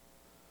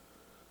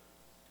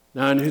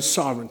 Now, in his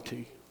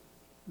sovereignty,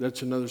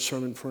 that's another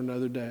sermon for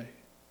another day.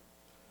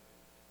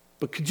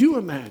 But could you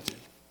imagine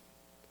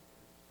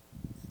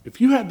if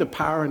you had the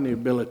power and the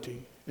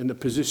ability and the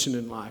position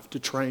in life to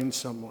train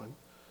someone,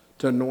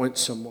 to anoint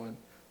someone,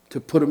 to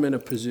put them in a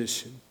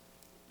position,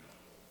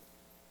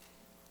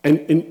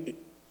 and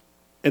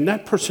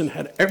that person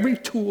had every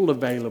tool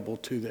available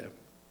to them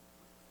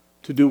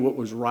to do what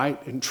was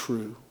right and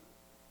true,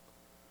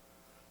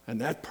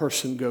 and that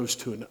person goes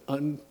to an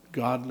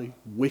ungodly,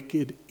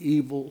 wicked,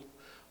 evil,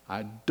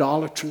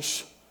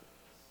 idolatrous,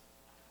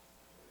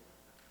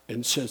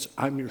 and says,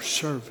 I'm your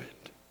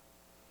servant,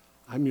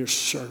 and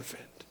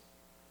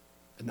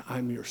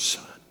I'm your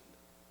son.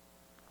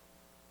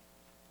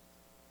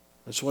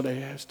 That's what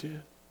Ahaz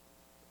did.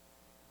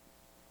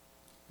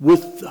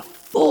 With the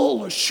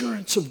full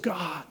assurance of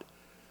God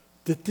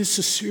that this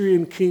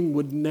Assyrian king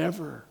would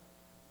never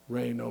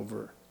reign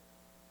over.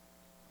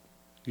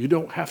 You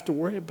don't have to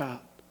worry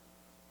about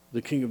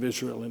the king of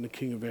Israel and the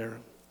king of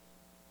Aram.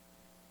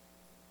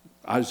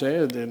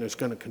 Isaiah then is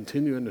going to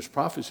continue in his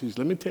prophecies.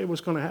 Let me tell you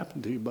what's going to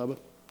happen to you, Bubba.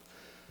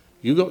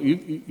 You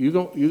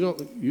going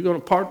to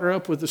partner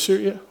up with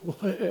Assyria?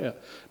 Well, yeah.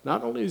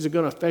 Not only is it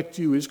going to affect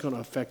you, it's going to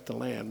affect the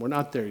land. We're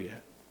not there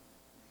yet.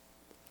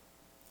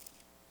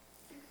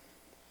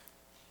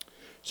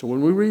 So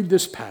when we read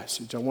this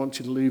passage, I want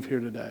you to leave here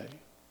today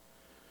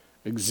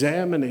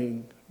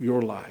examining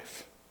your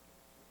life.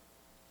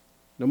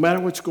 No matter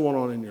what's going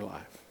on in your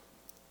life.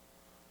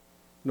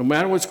 No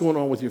matter what's going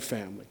on with your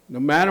family. No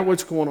matter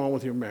what's going on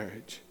with your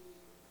marriage.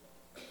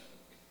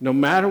 No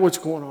matter what's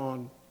going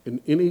on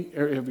in any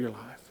area of your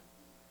life.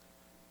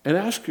 And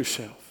ask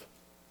yourself,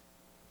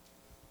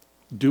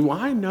 do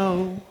I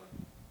know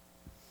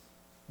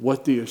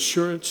what the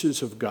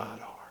assurances of God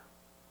are?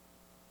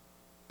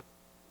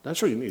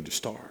 That's where you need to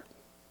start.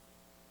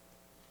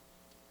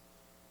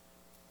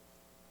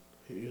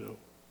 You know,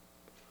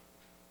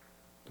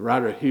 the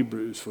writer of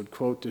Hebrews would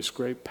quote this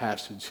great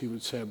passage. He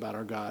would say about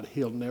our God,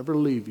 He'll never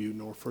leave you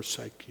nor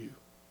forsake you.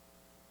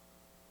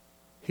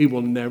 He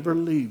will never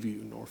leave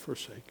you nor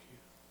forsake you.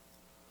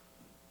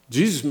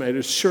 Jesus made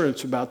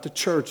assurance about the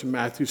church in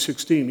Matthew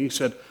 16. He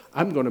said,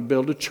 I'm going to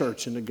build a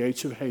church and the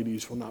gates of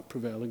Hades will not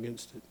prevail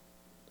against it.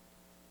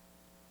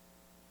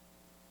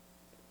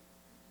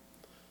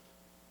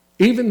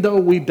 Even though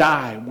we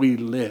die, we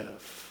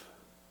live.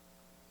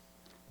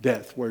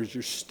 Death, where's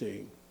your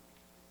sting?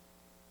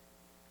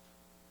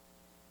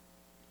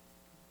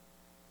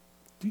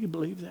 Do you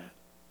believe that?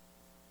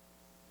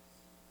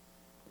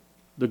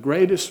 The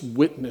greatest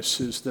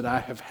witnesses that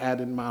I have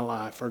had in my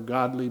life are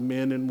godly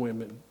men and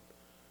women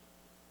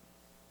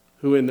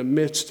who in the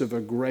midst of a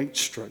great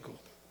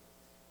struggle,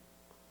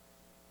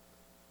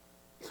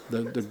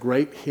 the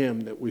great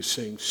hymn that we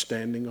sing,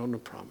 Standing on the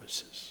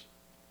Promises.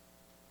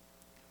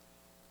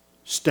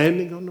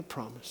 Standing on the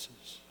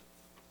promises.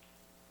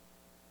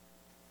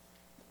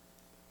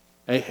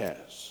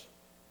 Ahaz,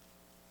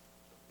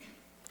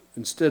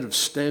 instead of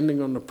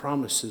standing on the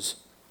promises,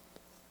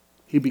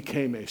 he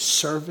became a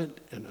servant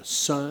and a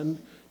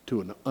son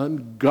to an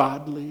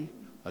ungodly,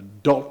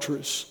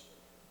 adulterous,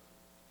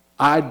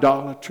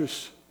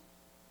 idolatrous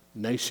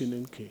nation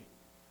and king.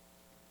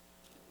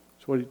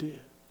 That's what he did.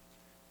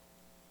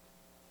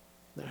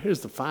 Now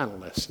here's the final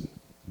lesson.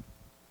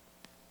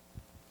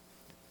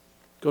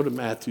 Go to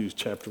Matthew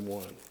chapter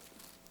 1.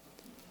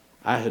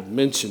 I had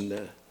mentioned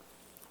that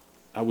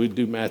I would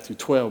do Matthew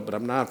 12, but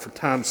I'm not for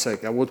time's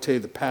sake. I will tell you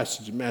the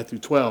passage in Matthew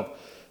 12.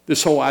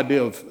 This whole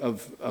idea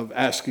of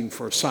asking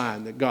for a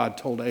sign, that God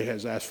told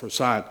Ahaz to ask for a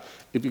sign.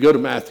 If you go to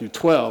Matthew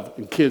 12,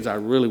 and kids, I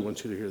really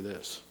want you to hear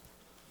this.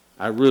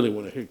 I really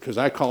want to hear it, because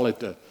I call it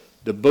the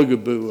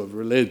boogaboo of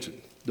religion,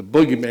 the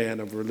boogeyman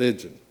of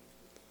religion.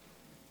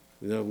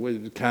 You know,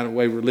 the kind of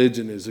way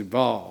religion has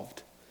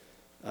evolved.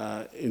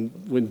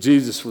 When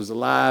Jesus was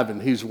alive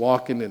and he's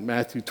walking in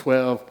Matthew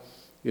 12,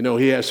 you know,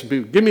 he asked some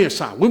people, give me a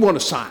sign. We want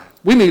a sign.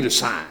 We need a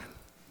sign.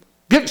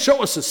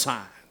 Show us a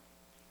sign.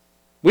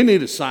 We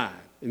need a sign.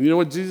 And you know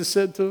what Jesus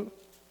said to him?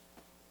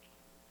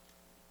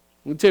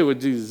 Let me tell you what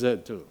Jesus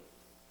said to him.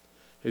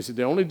 He said,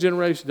 the only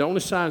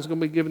sign that's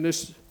going to be given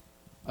this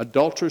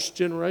adulterous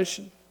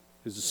generation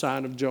is the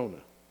sign of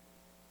Jonah.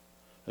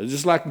 And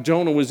just like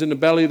Jonah was in the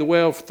belly of the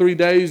whale for 3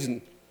 days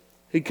and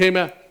he came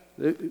out.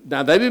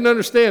 Now, they didn't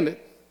understand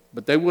it,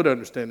 but they would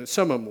understand it.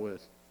 Some of them would.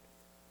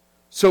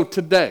 So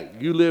today,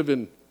 you live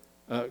in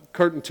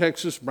Curtin,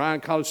 Texas, Bryan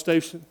College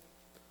Station,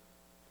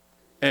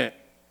 and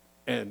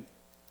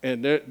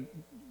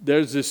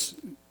there's this,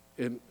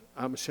 and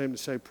I'm ashamed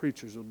to say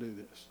preachers will do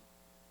this.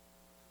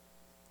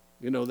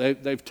 You know,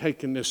 they've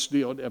taken this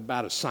deal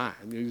about a sign.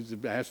 You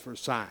ask for a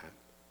sign.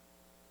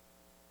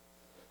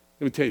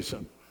 Let me tell you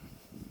something.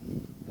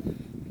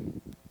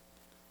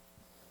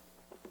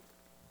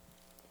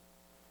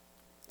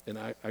 And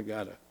I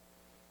got a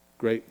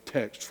great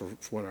text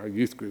for our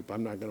youth group.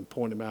 I'm not going to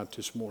point him out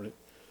this morning.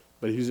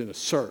 But he's in a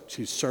search.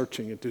 He's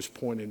searching at this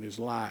point in his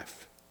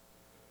life.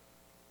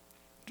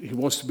 He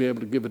wants to be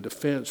able to give a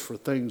defense for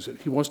things.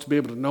 He wants to be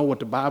able to know what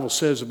the Bible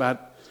says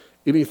about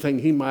anything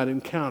he might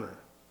encounter.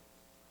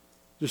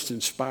 Just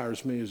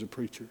inspires me as a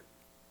preacher.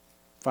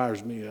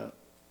 Fires me up.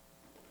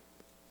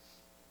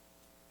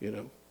 You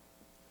know.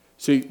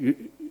 See,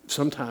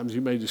 sometimes you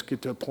may just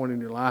get to a point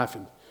in your life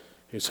and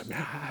you say,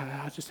 man,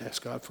 I just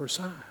asked God for a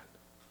sign.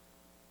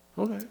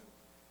 Okay.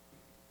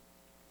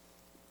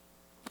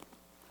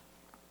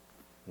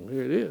 Well,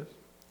 here it is.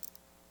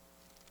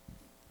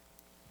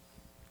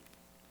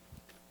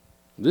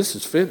 This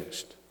is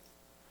finished.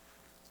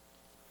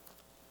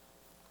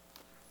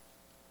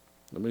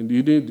 I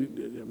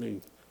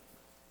mean,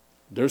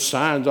 there's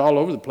signs all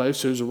over the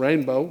place. There's a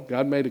rainbow.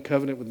 God made a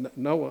covenant with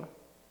Noah.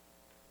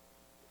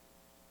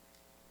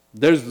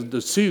 There's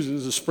the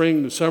seasons, the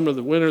spring, the summer,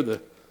 the winter,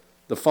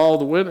 the fall,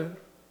 the winter.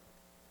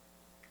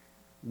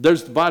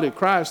 There's the body of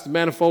Christ, the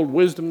manifold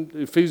wisdom.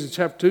 Ephesians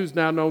chapter 2 is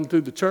now known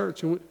through the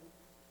church.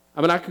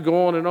 I could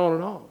go on and on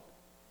and on.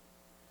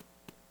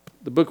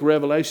 The book of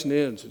Revelation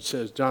ends. It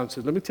says, John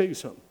says, let me tell you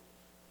something.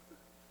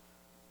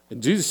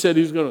 And Jesus said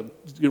he's going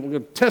to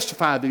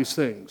testify these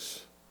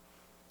things.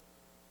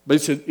 But he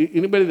said,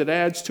 anybody that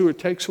adds to or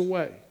takes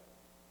away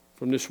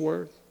from this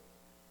word,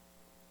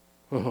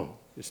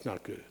 it's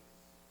not good.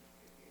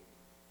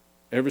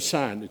 Every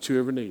sign that you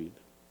ever need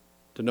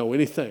to know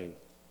anything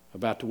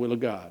about the will of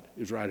God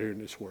is right here in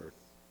this word.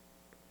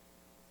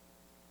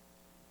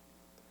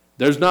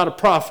 There's not a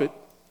prophet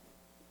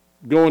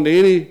going to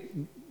any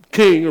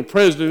king or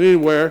president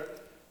anywhere.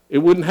 It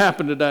wouldn't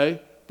happen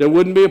today. There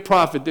wouldn't be a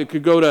prophet that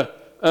could go to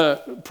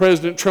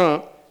President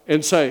Trump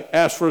and say,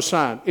 ask for a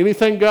sign.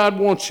 Anything God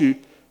wants you,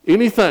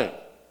 anything,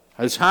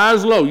 as high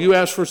as low, you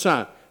ask for a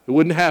sign. It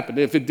wouldn't happen.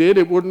 If it did,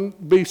 it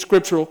wouldn't be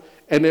scriptural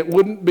and it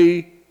wouldn't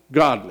be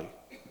godly.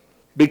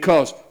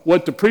 Because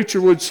what the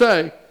preacher would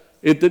say,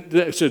 it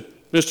said,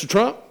 Mr.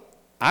 Trump,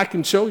 I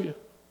can show you.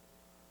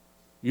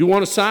 You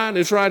want a sign?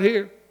 It's right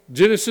here.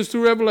 Genesis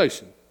through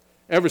Revelation.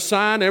 Every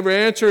sign, every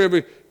answer,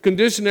 every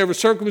condition, every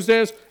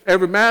circumstance,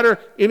 every matter,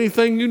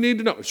 anything you need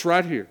to know, it's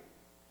right here.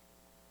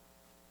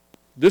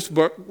 This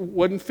book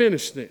wasn't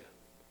finished then.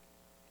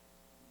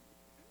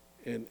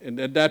 And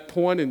at that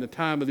point, in the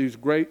time of these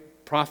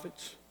great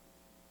prophets,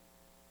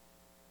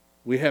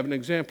 we have an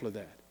example of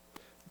that.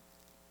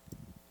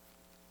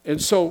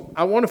 And so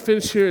I want to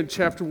finish here in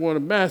chapter 1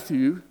 of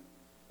Matthew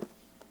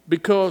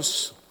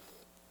because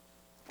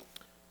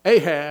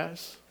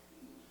Ahaz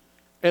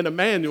and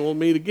Emmanuel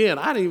meet again.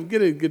 I didn't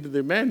even get to the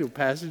Emmanuel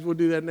passage. We'll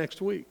do that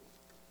next week.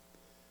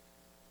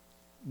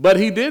 But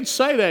he did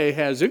say to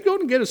Ahaz, they're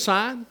going to get a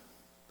sign,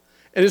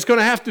 and it's going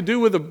to have to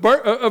do with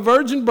a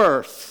virgin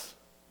birth.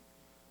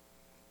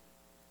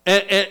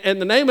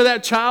 And the name of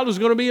that child is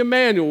going to be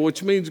Emmanuel,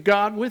 which means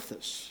God with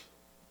us.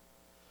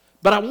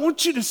 But I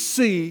want you to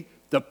see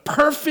the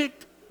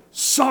perfect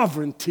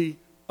sovereignty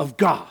of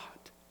God.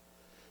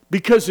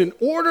 Because in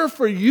order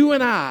for you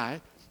and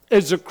I,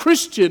 as a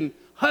Christian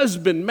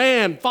husband,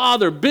 man,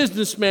 father,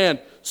 businessman,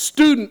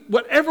 student,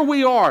 whatever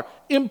we are,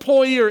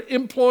 employee or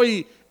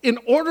employee, in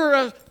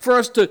order for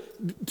us to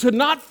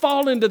not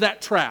fall into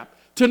that trap,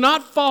 to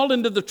not fall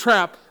into the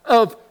trap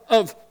of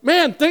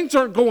man, things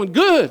aren't going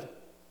good.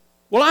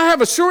 Well, I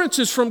have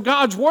assurances from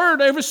God's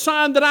word, every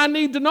sign that I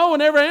need to know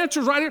and every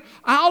answer is right here.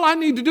 All I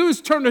need to do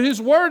is turn to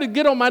his word and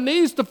get on my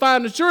knees to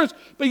find assurance.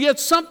 But yet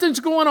something's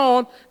going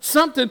on,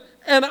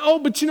 and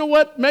but you know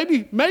what?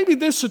 Maybe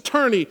this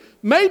attorney,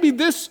 maybe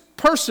this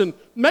person,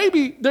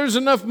 maybe there's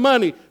enough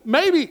money,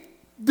 maybe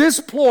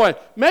this ploy,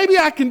 maybe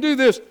I can do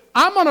this.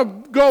 I'm going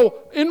to go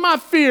in my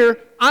fear.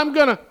 I'm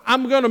going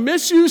to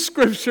misuse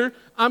Scripture.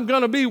 I'm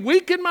going to be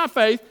weak in my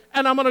faith,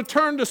 and I'm going to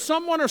turn to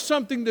someone or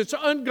something that's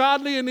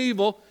ungodly and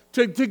evil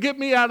to get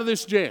me out of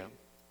this jam.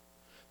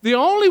 The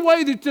only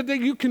way that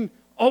you can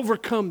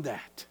overcome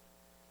that,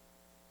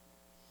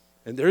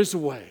 and there is a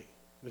way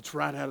that's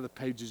right out of the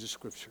pages of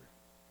Scripture,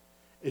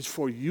 is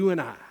for you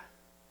and I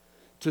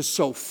to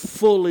so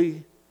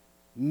fully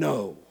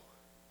know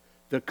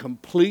the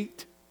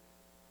complete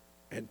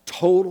and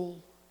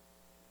total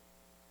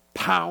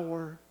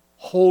power,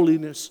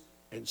 holiness,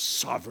 and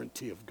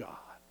sovereignty of God.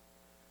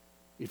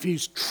 If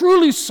he's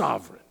truly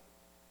sovereign,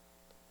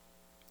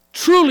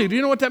 truly, do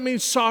you know what that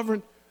means,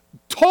 sovereign?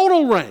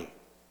 Total reign,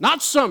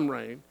 not some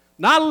rain,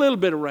 not a little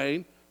bit of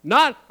rain,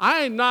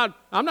 I'm not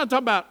talking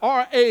about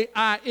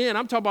R-A-I-N,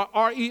 I'm talking about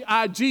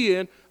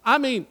R-E-I-G-N. I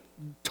mean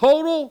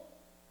total,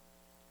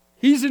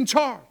 he's in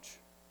charge.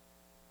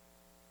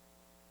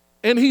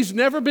 And he's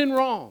never been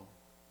wrong.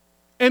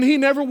 And he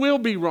never will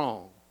be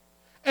wrong.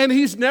 And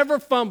he's never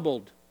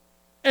fumbled.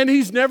 And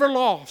he's never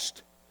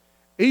lost.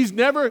 He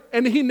never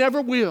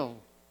will.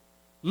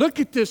 Look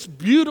at this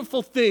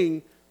beautiful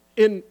thing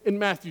in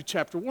Matthew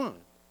chapter 1.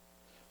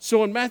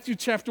 So in Matthew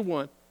chapter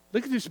 1,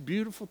 look at this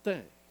beautiful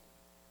thing.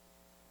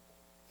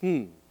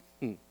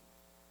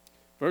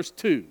 Verse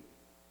 2.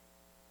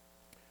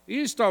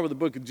 You start with the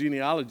book of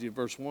genealogy of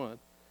verse 1.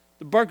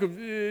 The book of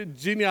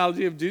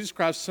genealogy of Jesus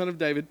Christ, the son of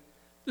David,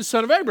 the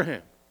son of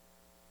Abraham.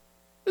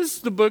 This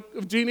is the book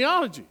of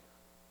genealogy.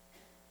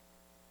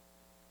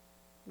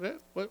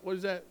 What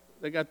is that?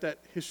 They got that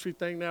history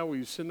thing now where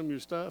you send them your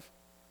stuff?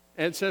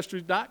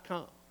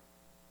 Ancestry.com.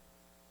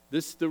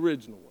 This is the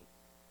original one.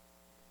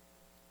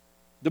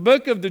 The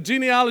book of the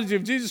genealogy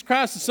of Jesus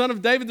Christ, the son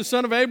of David, the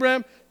son of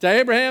Abraham. To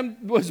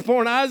Abraham was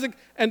born Isaac,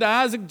 and to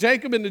Isaac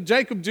Jacob, and to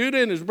Jacob Judah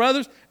and his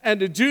brothers.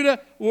 And to Judah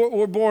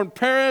were born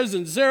Perez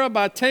and Zerah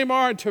by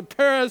Tamar. And to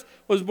Perez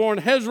was born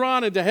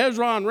Hezron, and to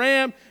Hezron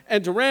Ram.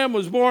 And to Ram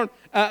was born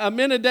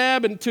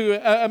Amminadab, and to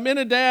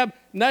Amminadab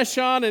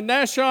Nahshon, and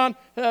Nahshon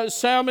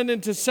Salmon,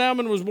 and to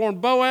Salmon was born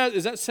Boaz.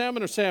 Is that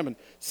Salmon or Salmon?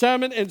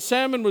 Salmon, and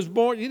Salmon was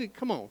born,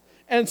 come on.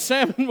 And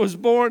Salmon was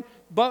born,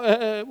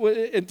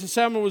 and to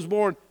Salmon was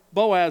born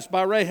Boaz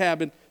by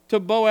Rahab, and to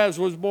Boaz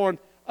was born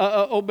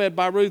Obed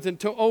by Ruth, and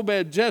to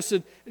Obed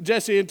Jesse,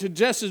 and to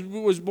Jesse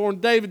was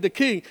born David the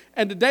king,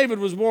 and to David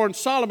was born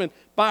Solomon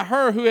by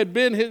her who had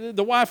been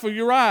the wife of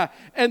Uriah,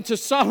 and to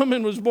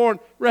Solomon was born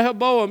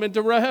Rehoboam, and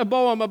to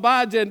Rehoboam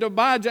Abijah, and to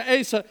Abijah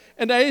Asa,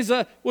 and to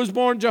Asa was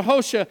born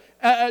Jehoshaphat,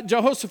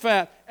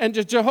 and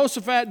to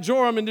Jehoshaphat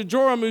Joram, and to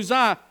Joram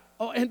Uzziah.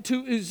 Oh, and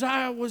to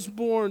Uzziah was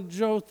born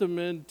Jotham,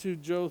 and to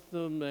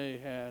Jotham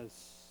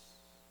Ahaz.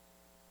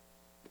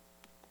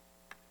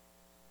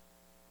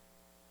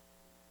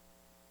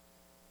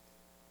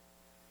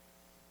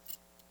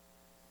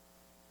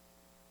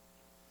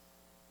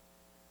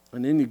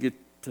 And then you get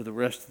to the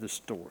rest of the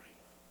story.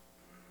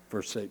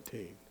 Verse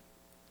 18.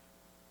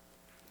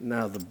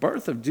 Now the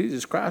birth of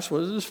Jesus Christ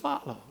was as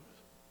follows.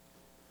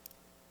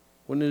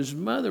 When his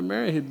mother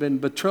Mary had been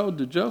betrothed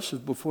to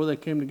Joseph before they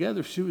came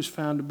together, she was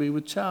found to be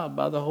with child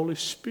by the Holy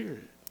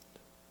Spirit.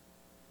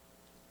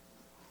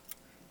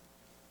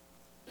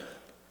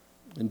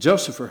 And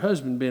Joseph, her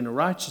husband, being a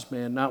righteous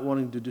man, not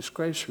wanting to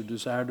disgrace her,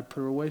 desired to put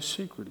her away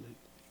secretly.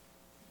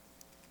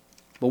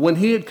 But when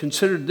he had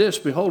considered this,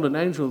 behold, an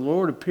angel of the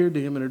Lord appeared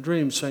to him in a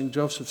dream, saying,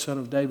 Joseph, son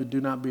of David,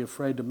 do not be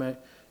afraid to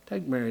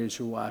take Mary as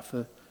your wife,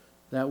 for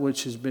that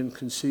which has been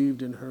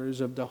conceived in her is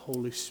of the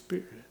Holy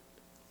Spirit.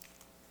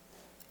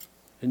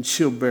 And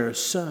she'll bear a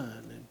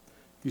son, and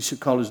you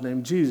should call his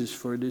name Jesus,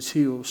 for it is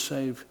he who will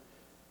save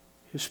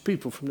his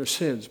people from their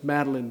sins.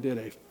 Madeline did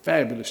a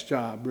fabulous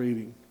job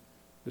reading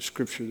the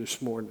scripture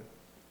this morning.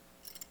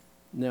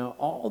 Now,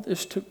 all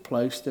this took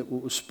place that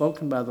what was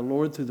spoken by the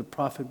Lord through the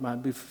prophet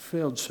might be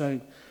fulfilled,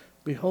 saying,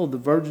 Behold, the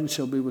virgin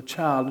shall be with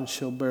child and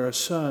shall bear a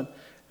son,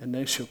 and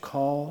they shall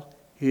call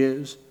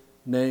his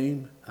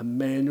name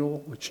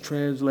Emmanuel, which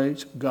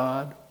translates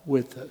God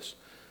with us.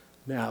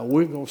 Now,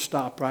 we're going to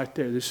stop right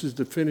there. This is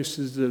the finish.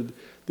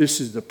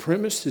 This is the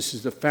premise. This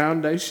is the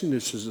foundation.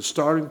 This is the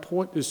starting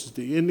point. This is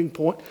the ending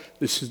point.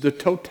 This is the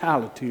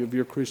totality of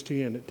your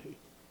Christianity.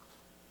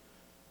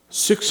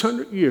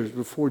 600 years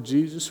before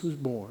Jesus was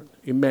born,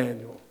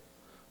 Emmanuel,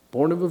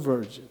 born of a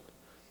virgin,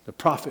 the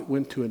prophet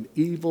went to an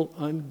evil,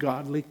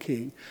 ungodly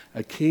king,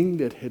 a king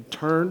that had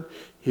turned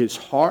his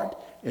heart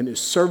and his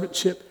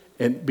servantship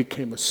and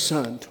became a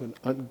son to an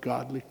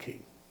ungodly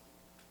king.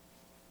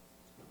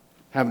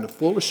 Having the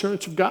full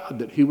assurance of God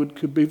that he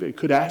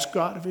could ask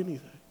God of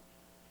anything.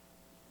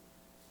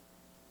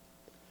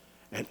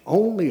 And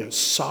only a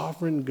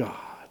sovereign God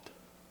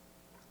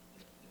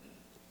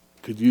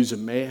could use a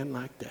man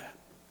like that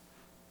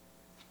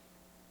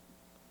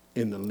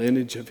in the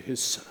lineage of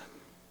his son.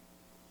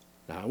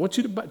 Now, I want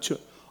you to bet you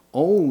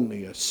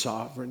only a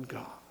sovereign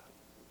God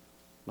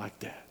like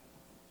that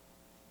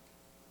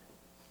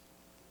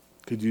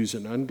could use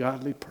an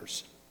ungodly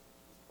person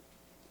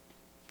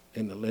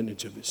in the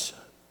lineage of his son.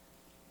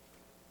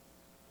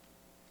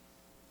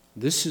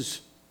 This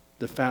is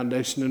the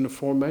foundation and the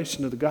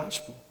formation of the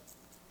gospel.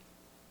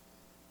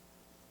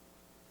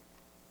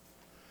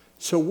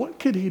 So what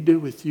could he do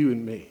with you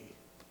and me?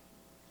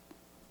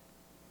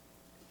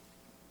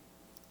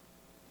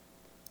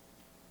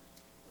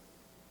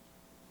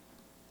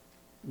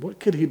 What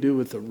could he do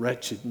with a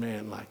wretched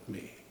man like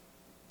me?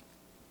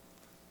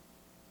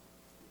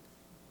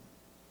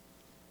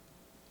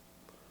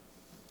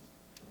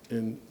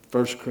 In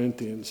 1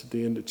 Corinthians, at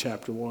the end of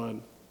chapter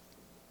 1,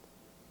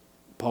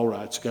 Paul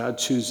writes, God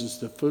chooses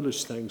the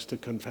foolish things to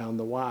confound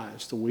the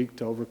wise, the weak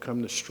to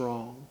overcome the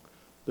strong,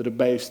 the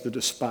debased, the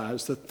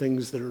despised, the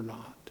things that are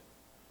not,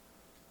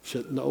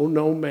 so that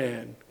no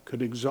man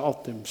could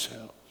exalt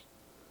themselves.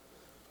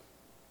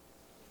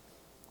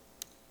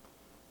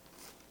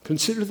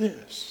 Consider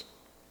this.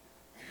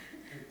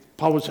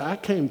 Paul was, I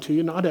came to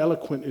you not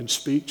eloquent in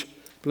speech,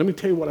 but let me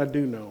tell you what I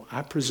do know.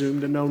 I presume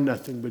to know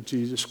nothing but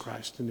Jesus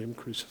Christ and him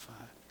crucified.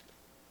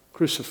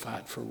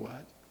 Crucified for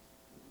what?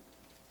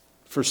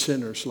 For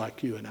sinners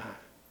like you and I.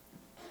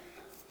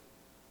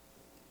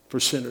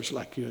 For sinners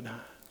like you and I.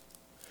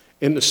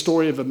 In the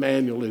story of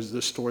Emmanuel is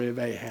the story of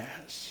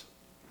Ahaz.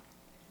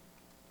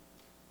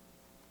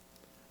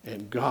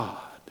 And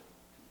God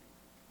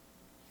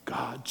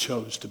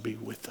chose to be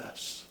with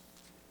us.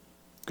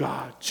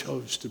 God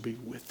chose to be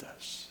with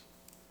us.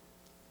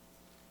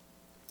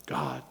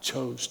 God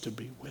chose to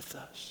be with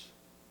us.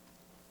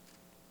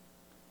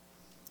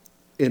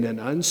 In an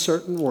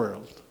uncertain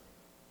world,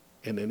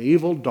 in an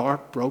evil,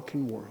 dark,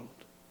 broken world,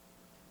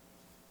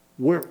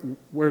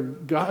 where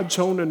God's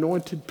own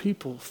anointed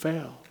people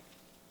fell,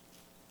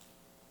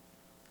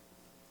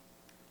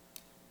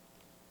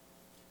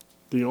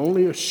 the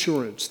only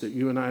assurance that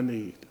you and I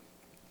need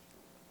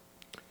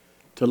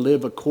to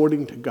live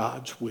according to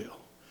God's will,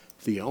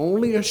 the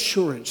only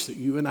assurance that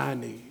you and I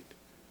need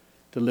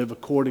to live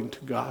according to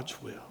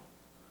God's will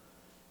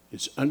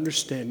is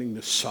understanding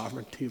the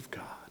sovereignty of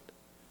God,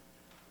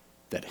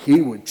 that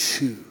he would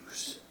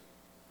choose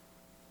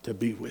to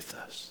be with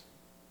us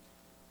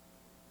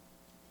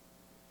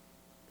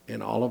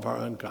in all of our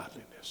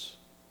ungodliness.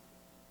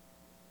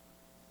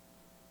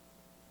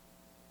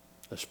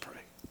 Let's pray.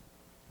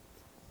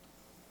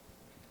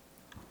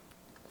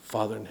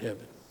 Father in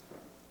heaven,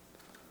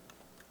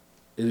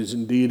 it is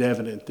indeed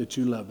evident that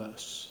you love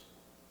us.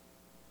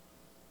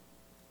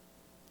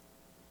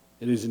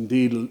 It is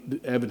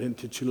indeed evident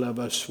that you love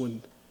us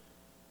when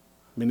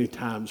many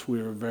times we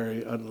are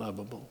very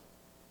unlovable.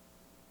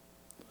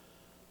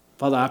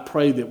 Father, I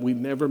pray that we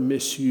never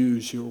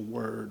misuse your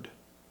word.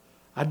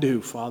 I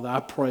do, Father. I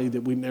pray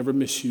that we never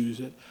misuse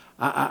it.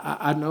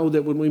 I know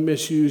that when we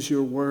misuse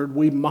your word,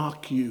 we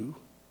mock you.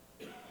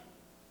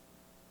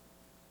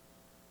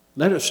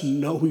 Let us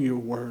know your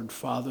word,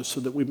 Father, so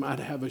that we might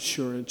have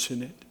assurance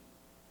in it.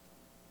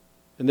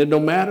 And that no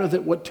matter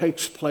that what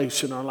takes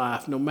place in our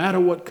life, no matter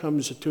what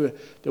comes to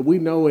it, that we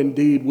know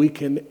indeed we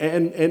can,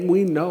 and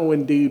we know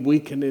indeed we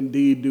can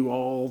indeed do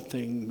all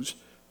things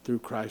through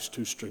Christ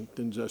who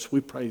strengthens us.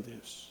 We pray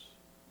this.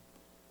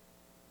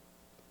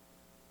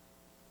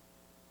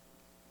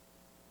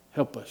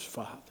 Help us,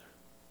 Father,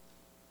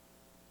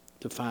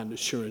 to find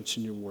assurance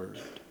in your word.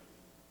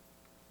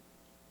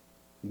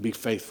 And be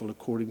faithful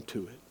according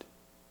to it.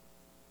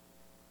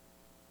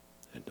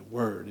 And the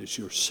word is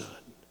your Son,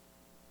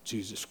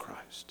 Jesus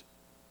Christ.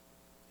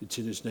 It's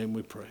in his name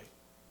we pray.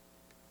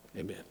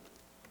 Amen.